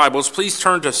have your Bibles, please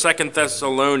turn to 2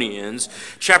 Thessalonians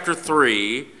chapter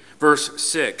 3, verse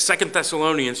 6. 2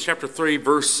 Thessalonians chapter 3,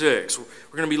 verse 6.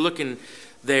 We're going to be looking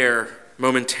there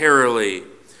momentarily.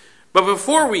 But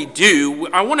before we do,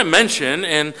 I want to mention,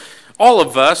 and all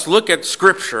of us look at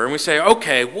Scripture and we say,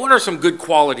 okay, what are some good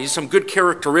qualities, some good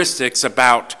characteristics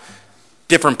about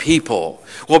different people?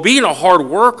 Well, being a hard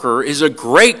worker is a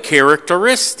great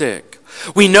characteristic.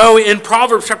 We know in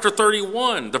Proverbs chapter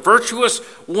 31, the virtuous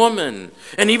woman,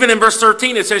 and even in verse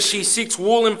 13 it says she seeks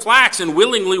wool and flax and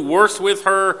willingly works with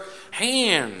her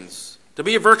hands. To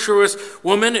be a virtuous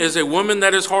woman is a woman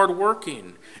that is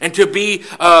hardworking. And to be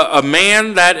a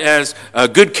man that has a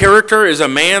good character is a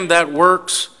man that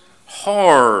works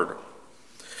hard.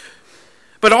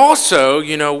 But also,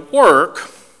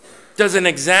 work doesn't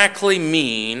exactly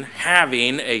mean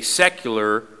having a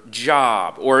secular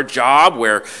job or a job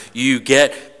where you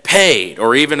get paid,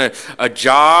 or even a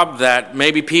job that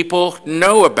maybe people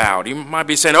know about. You might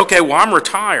be saying, okay, well, I'm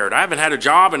retired. I haven't had a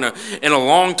job in a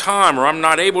long time, or I'm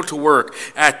not able to work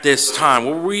at this time.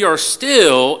 Well, we are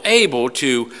still able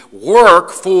to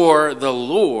work for the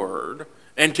Lord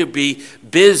and to be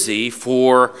busy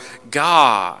for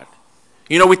God.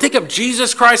 We think of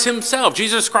Jesus Christ himself,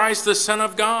 Jesus Christ, the Son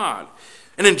of God.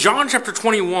 And in John chapter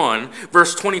 21,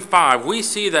 verse 25, we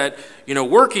see that,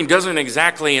 working doesn't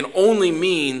exactly and only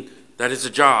mean that it's a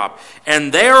job.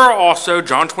 And there are also,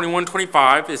 John 21,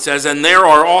 25, it says, and there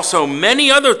are also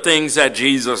many other things that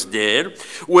Jesus did,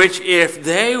 which if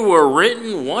they were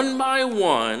written one by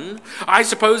one, I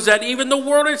suppose that even the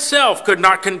world itself could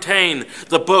not contain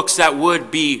the books that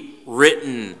would be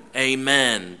written.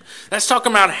 Amen. That's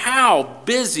talking about how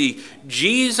busy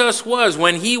Jesus was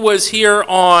when he was here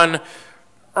on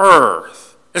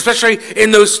earth, especially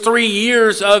in those 3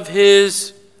 years of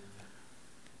his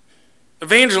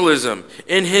evangelism,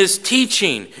 in his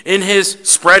teaching, in his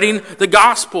spreading the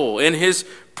gospel, in his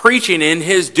preaching, in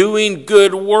his doing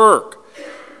good work.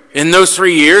 In those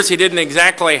 3 years, he didn't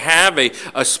exactly have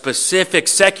a specific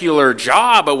secular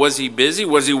job, but was he busy?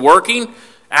 Was he working?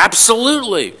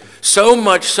 Absolutely. So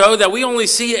much so that we only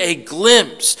see a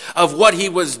glimpse of what he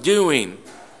was doing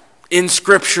in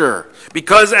Scripture.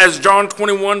 Because as John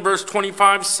 21 verse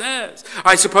 25 says,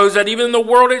 I suppose that even the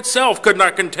world itself could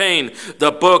not contain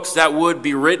the books that would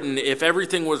be written if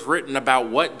everything was written about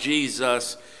what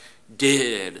Jesus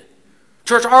did.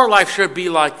 Church, our life should be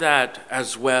like that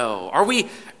as well. Are we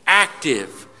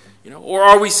active? Or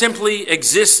are we simply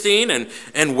existing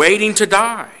and waiting to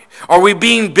die? Are we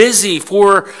being busy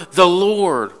for the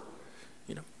Lord?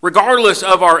 Regardless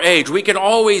of our age, we can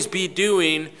always be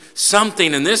doing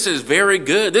something, and this is very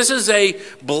good. This is a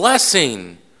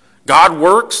blessing. God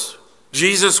works,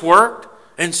 Jesus worked,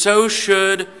 and so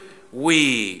should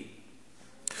we.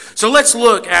 So let's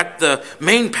look at the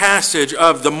main passage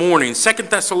of the morning, 2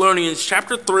 Thessalonians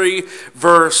chapter 3,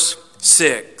 verse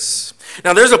 6.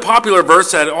 Now, there's a popular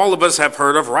verse that all of us have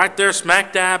heard of right there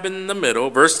smack dab in the middle,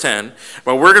 verse 10.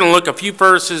 But we're going to look a few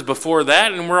verses before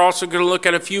that, and we're also going to look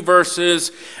at a few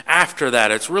verses after that.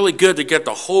 It's really good to get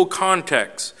the whole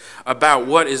context about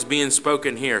what is being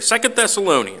spoken here. 2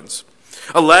 Thessalonians,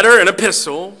 a letter, an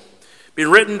epistle, being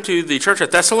written to the church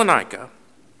at Thessalonica.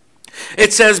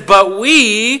 It says, but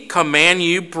we command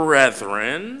you,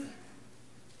 brethren.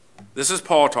 This is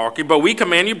Paul talking. But we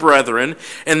command you, brethren,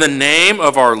 in the name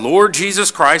of our Lord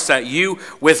Jesus Christ, that you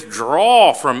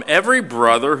withdraw from every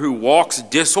brother who walks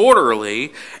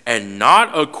disorderly and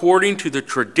not according to the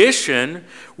tradition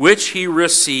which he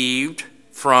received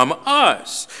from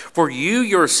us. For you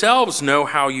yourselves know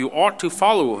how you ought to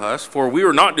follow us, for we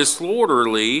are not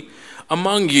disorderly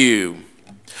among you.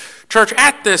 Church,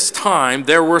 at this time,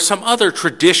 there were some other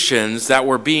traditions that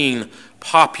were being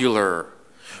popular.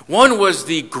 One was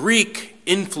the Greek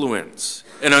influence.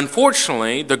 And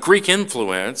unfortunately, the Greek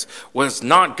influence was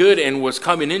not good and was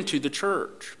coming into the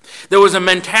church. There was a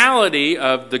mentality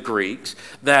of the Greeks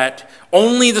that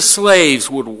only the slaves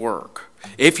would work.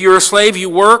 If you're a slave, you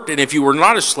worked, and if you were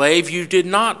not a slave, you did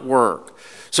not work.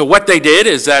 So what they did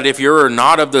is that if you're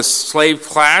not of the slave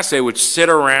class, they would sit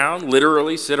around,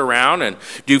 literally sit around and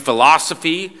do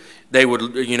philosophy. They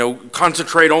would,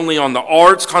 concentrate only on the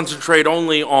arts, concentrate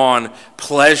only on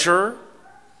pleasure.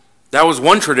 That was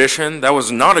one tradition. That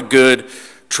was not a good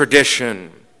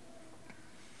tradition.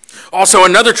 Also,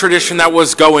 another tradition that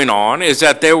was going on is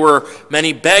that there were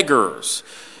many beggars.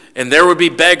 And there would be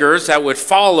beggars that would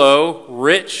follow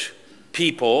rich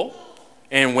people.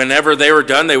 And whenever they were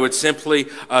done, they would simply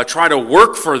try to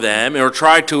work for them or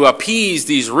try to appease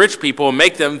these rich people and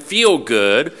make them feel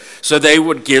good. So they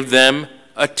would give them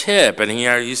a tip. And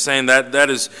he's saying that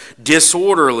is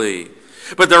disorderly.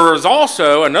 But there was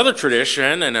also another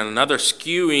tradition and another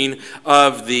skewing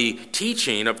of the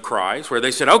teaching of Christ where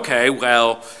they said, okay,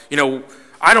 well,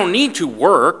 I don't need to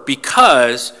work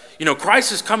because,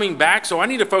 Christ is coming back, so I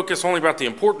need to focus only about the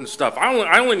important stuff.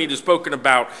 I only need to spoken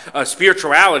about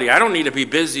spirituality. I don't need to be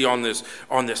busy on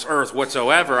this earth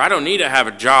whatsoever. I don't need to have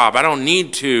a job. I don't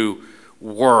need to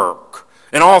work.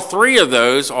 And all three of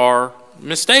those are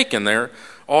mistaken. They're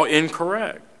all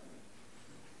incorrect.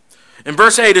 In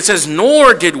verse 8 it says,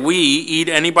 nor did we eat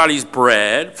anybody's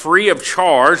bread free of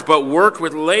charge, but worked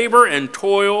with labor and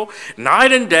toil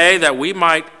night and day, that we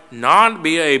might not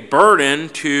be a burden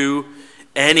to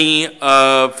any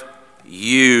of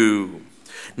you.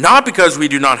 Not because we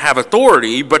do not have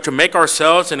authority, but to make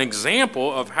ourselves an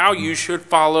example of how you should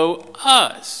follow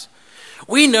us.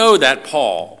 We know that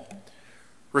Paul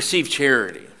received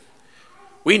charity.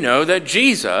 We know that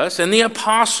Jesus and the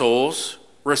apostles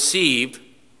received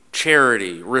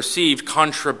charity, received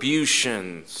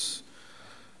contributions.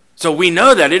 So we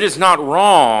know that it is not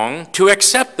wrong to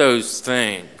accept those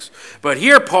things. But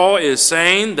here Paul is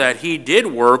saying that he did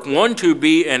work, one, to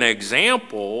be an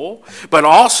example, but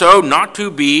also not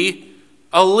to be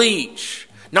a leech,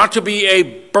 not to be a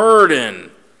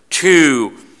burden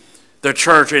to the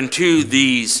church and to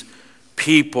these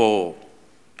people.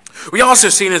 We also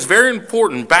see, and it's very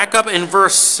important, back up in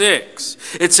verse 6.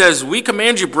 It says, we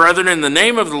command you, brethren, in the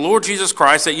name of the Lord Jesus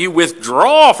Christ, that you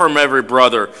withdraw from every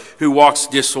brother who walks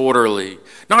disorderly,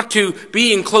 not to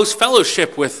be in close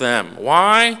fellowship with them.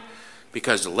 Why?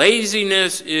 Because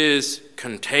laziness is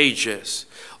contagious.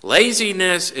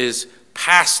 Laziness is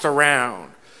passed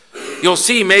around. You'll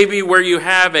see maybe where you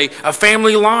have a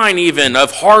family line even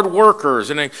of hard workers,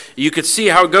 and you could see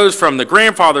how it goes from the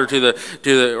grandfather to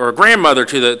the or grandmother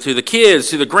to the kids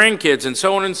to the grandkids and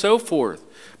so on and so forth.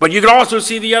 But you could also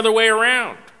see the other way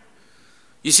around.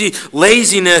 You see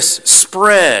laziness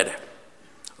spread.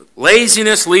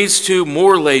 Laziness leads to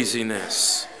more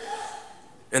laziness,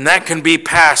 and that can be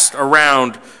passed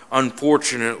around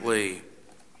unfortunately.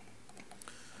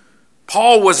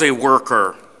 Paul was a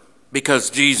worker because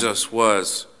Jesus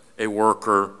was a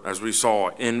worker, as we saw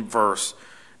in verse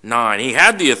 9. He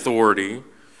had the authority,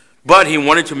 but he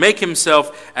wanted to make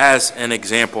himself as an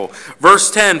example. Verse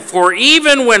 10, for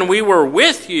even when we were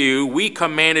with you, we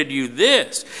commanded you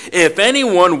this: if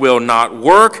anyone will not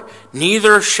work,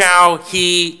 neither shall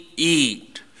he eat.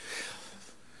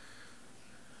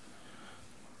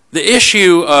 The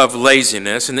issue of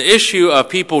laziness and the issue of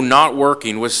people not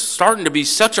working was starting to be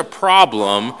such a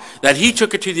problem that he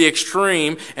took it to the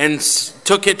extreme and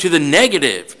took it to the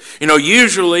negative. You know,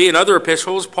 usually in other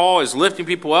epistles, Paul is lifting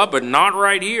people up, but not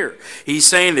right here. He's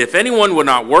saying that if anyone will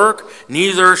not work,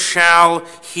 neither shall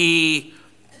he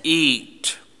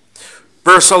eat.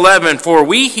 Verse 11, for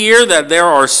we hear that there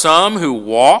are some who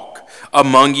walk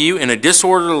among you in a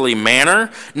disorderly manner,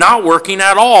 not working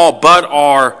at all, but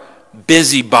are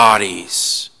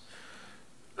busybodies.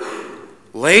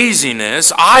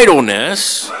 Laziness,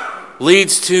 idleness,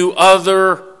 leads to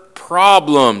other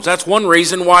problems. That's one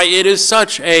reason why it is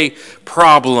such a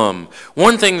problem.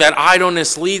 One thing that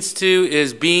idleness leads to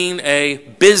is being a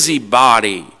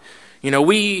busybody. You know,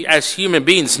 we as human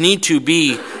beings need to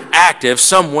be active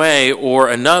some way or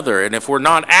another. And if we're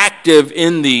not active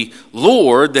in the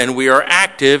Lord, then we are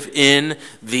active in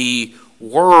the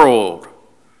world.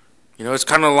 You know, it's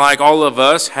kind of like all of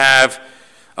us have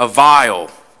a vial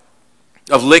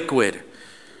of liquid,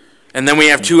 and then we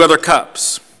have two other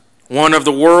cups, one of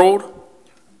the world,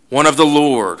 one of the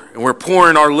Lord. And we're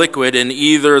pouring our liquid in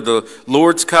either the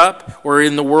Lord's cup or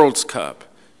in the world's cup.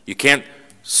 You can't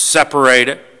separate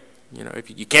it. You know,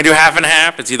 you can't do half and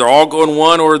half. It's either all going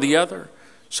one or the other.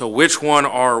 So which one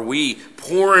are we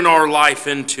pouring our life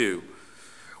into?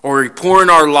 Or are we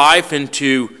pouring our life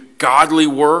into godly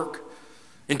work?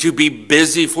 And to be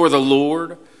busy for the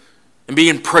Lord and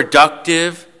being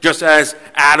productive, just as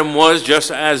Adam was, just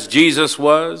as Jesus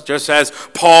was, just as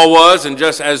Paul was, and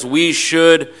just as we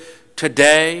should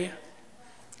today?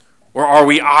 Or are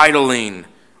we idling?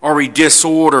 Are we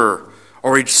disorder?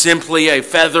 Are we simply a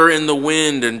feather in the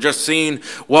wind and just seeing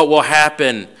what will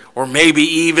happen? Or maybe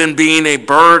even being a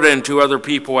burden to other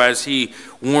people, as he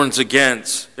warns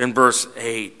against in verse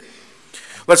 8.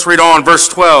 Let's read on, verse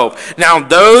 12. Now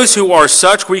those who are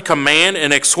such we command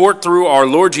and exhort through our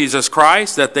Lord Jesus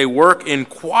Christ, that they work in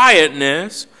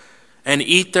quietness and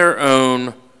eat their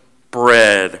own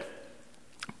bread.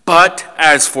 But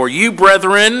as for you,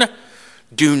 brethren,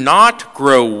 do not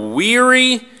grow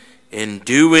weary in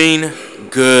doing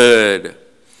good.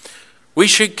 We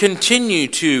should continue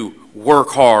to work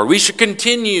hard. We should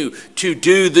continue to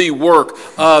do the work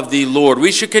of the Lord.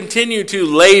 We should continue to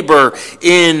labor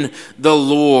in the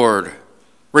Lord,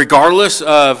 regardless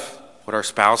of what our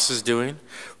spouse is doing,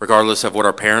 regardless of what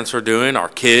our parents are doing, our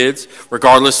kids,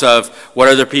 regardless of what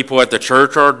other people at the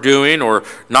church are doing or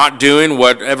not doing,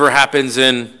 whatever happens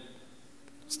in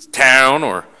town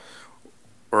or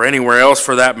anywhere else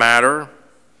for that matter.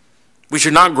 We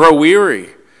should not grow weary.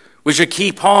 We should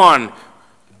keep on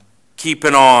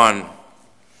keeping on.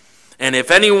 And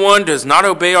if anyone does not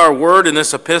obey our word in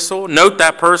this epistle, note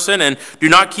that person and do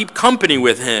not keep company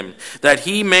with him, that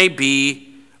he may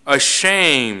be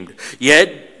ashamed.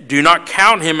 Yet do not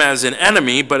count him as an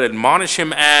enemy, but admonish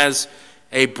him as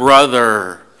a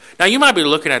brother. Now you might be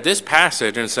looking at this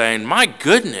passage and saying, my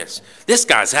goodness, this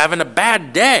guy's having a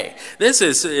bad day.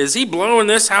 Is he blowing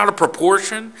this out of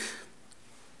proportion?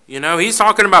 You know, he's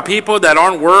talking about people that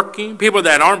aren't working, people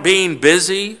that aren't being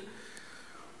busy.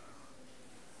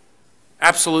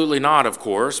 Absolutely not, of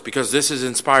course, because this is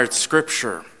inspired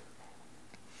scripture.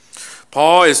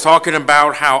 Paul is talking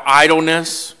about how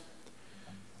idleness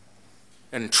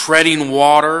and treading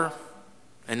water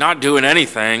and not doing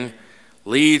anything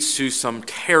leads to some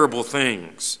terrible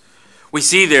things. We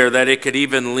see there that it could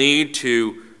even lead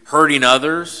to hurting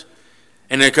others,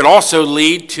 and it could also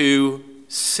lead to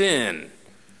sin.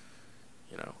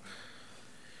 You know,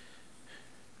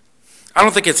 I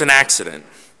don't think it's an accident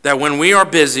that when we are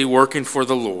busy working for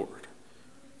the Lord,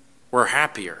 we're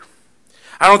happier.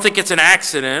 I don't think it's an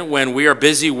accident when we are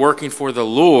busy working for the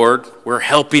Lord, we're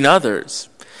helping others.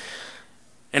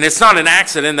 And it's not an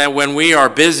accident that when we are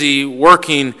busy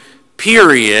working,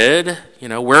 period, you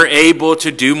know, we're able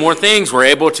to do more things. We're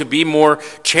able to be more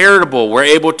charitable. We're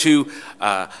able to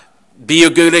be a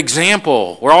good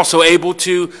example. We're also able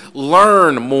to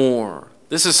learn more.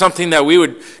 This is something that we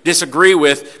would disagree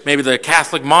with, maybe the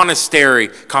Catholic monastery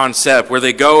concept, where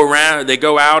they go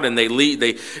out and they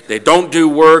don't do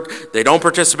work, they don't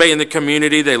participate in the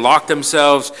community, they lock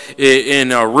themselves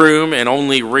in a room and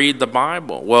only read the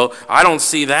Bible. Well, I don't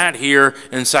see that here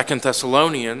in 2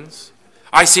 Thessalonians.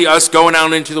 I see us going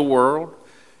out into the world,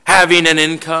 having an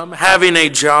income, having a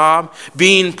job,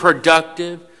 being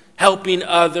productive, helping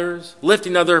others,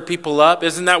 lifting other people up.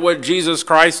 Isn't that what Jesus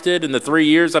Christ did in the 3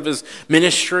 years of his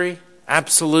ministry?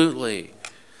 Absolutely.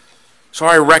 So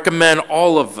I recommend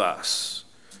all of us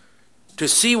to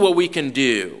see what we can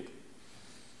do.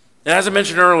 And as I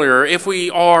mentioned earlier, if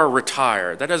we are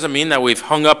retired, that doesn't mean that we've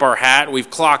hung up our hat, we've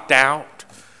clocked out.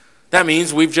 That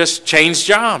means we've just changed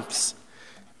jobs.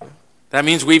 That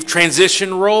means we've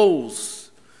transitioned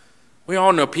roles. We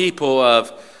all know people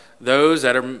of those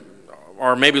that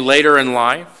are maybe later in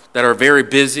life, that are very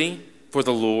busy for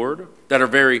the Lord, that are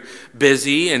very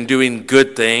busy and doing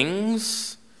good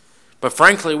things. But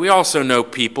frankly, we also know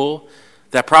people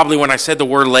that probably when I said the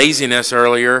word laziness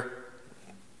earlier,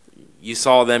 you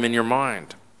saw them in your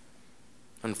mind,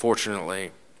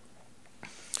 unfortunately.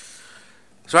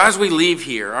 So as we leave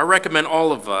here, I recommend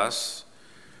all of us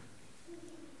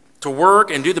to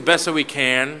work and do the best that we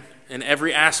can in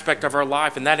every aspect of our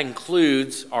life, and that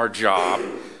includes our job,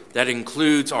 that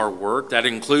includes our work, that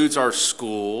includes our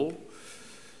school,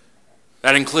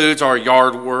 that includes our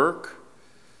yard work,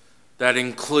 that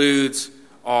includes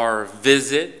our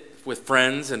visit with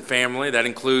friends and family, that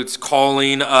includes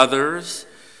calling others,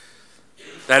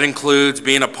 that includes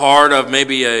being a part of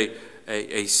maybe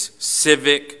a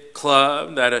civic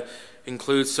club, that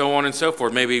includes so on and so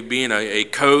forth, maybe being a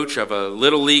coach of a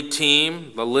little league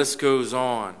team. The list goes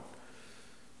on.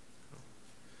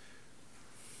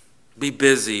 Be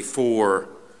busy for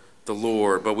the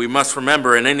Lord, but we must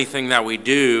remember in anything that we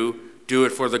do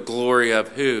it for the glory of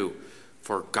who?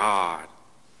 For God.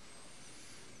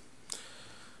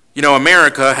 You know,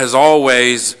 America has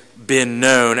always been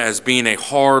known as being a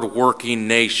hard-working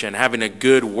nation, having a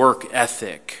good work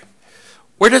ethic.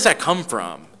 Where does that come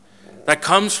from? That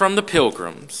comes from the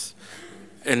Pilgrims.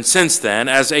 And since then,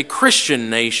 as a Christian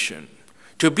nation,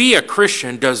 to be a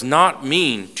Christian does not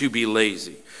mean to be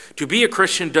lazy. To be a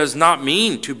Christian does not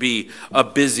mean to be a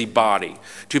busybody.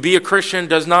 To be a Christian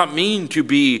does not mean to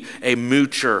be a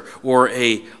moocher or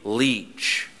a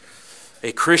leech.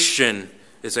 A Christian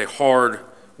is a hard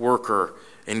worker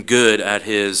and good at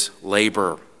his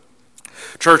labor.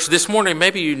 Church, this morning,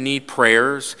 maybe you need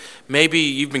prayers. Maybe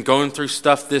you've been going through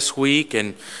stuff this week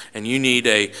and you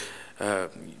need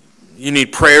you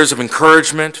need prayers of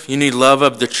encouragement. You need love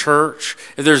of the church.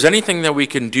 If there's anything that we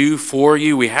can do for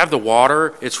you, we have the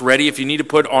water. It's ready if you need to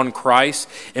put on Christ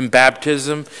in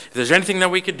baptism. If there's anything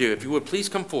that we could do, if you would please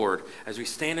come forward as we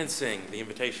stand and sing the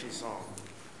invitation song.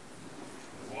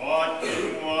 What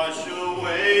can wash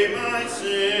away my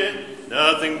sin?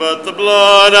 Nothing but the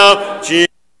blood of Jesus.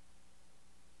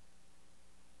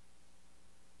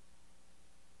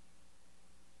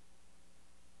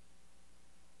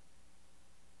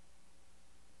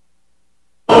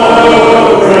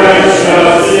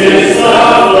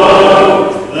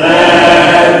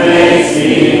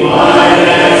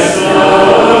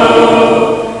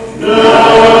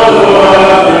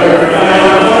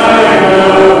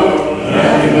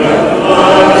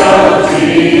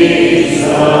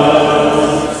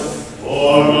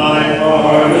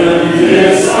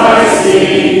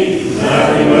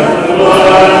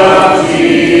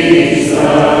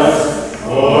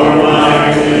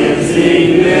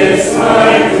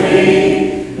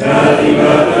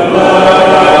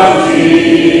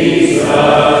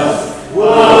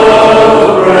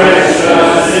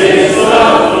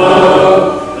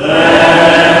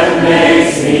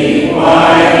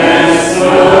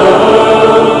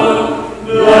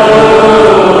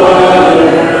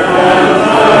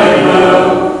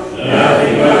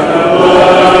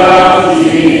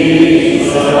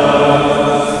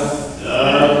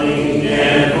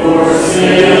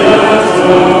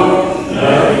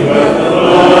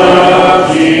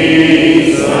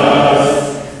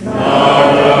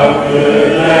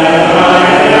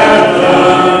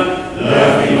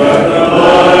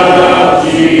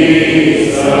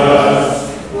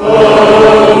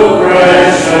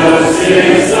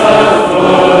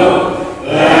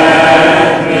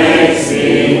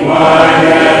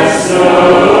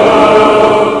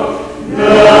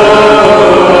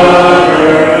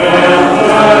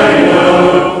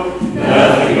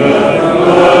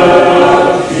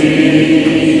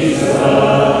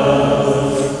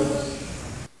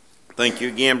 Thank you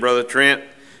again, Brother Trent,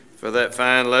 for that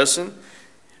fine lesson.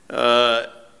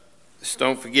 Just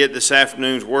don't forget this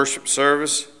afternoon's worship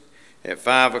service at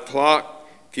 5 o'clock.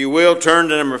 If you will, turn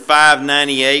to number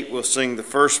 598. We'll sing the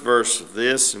first verse of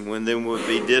this, and then we'll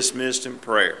be dismissed in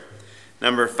prayer.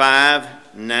 Number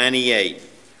 598.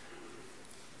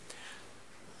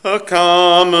 a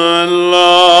common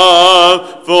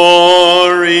love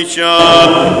for each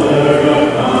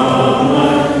other,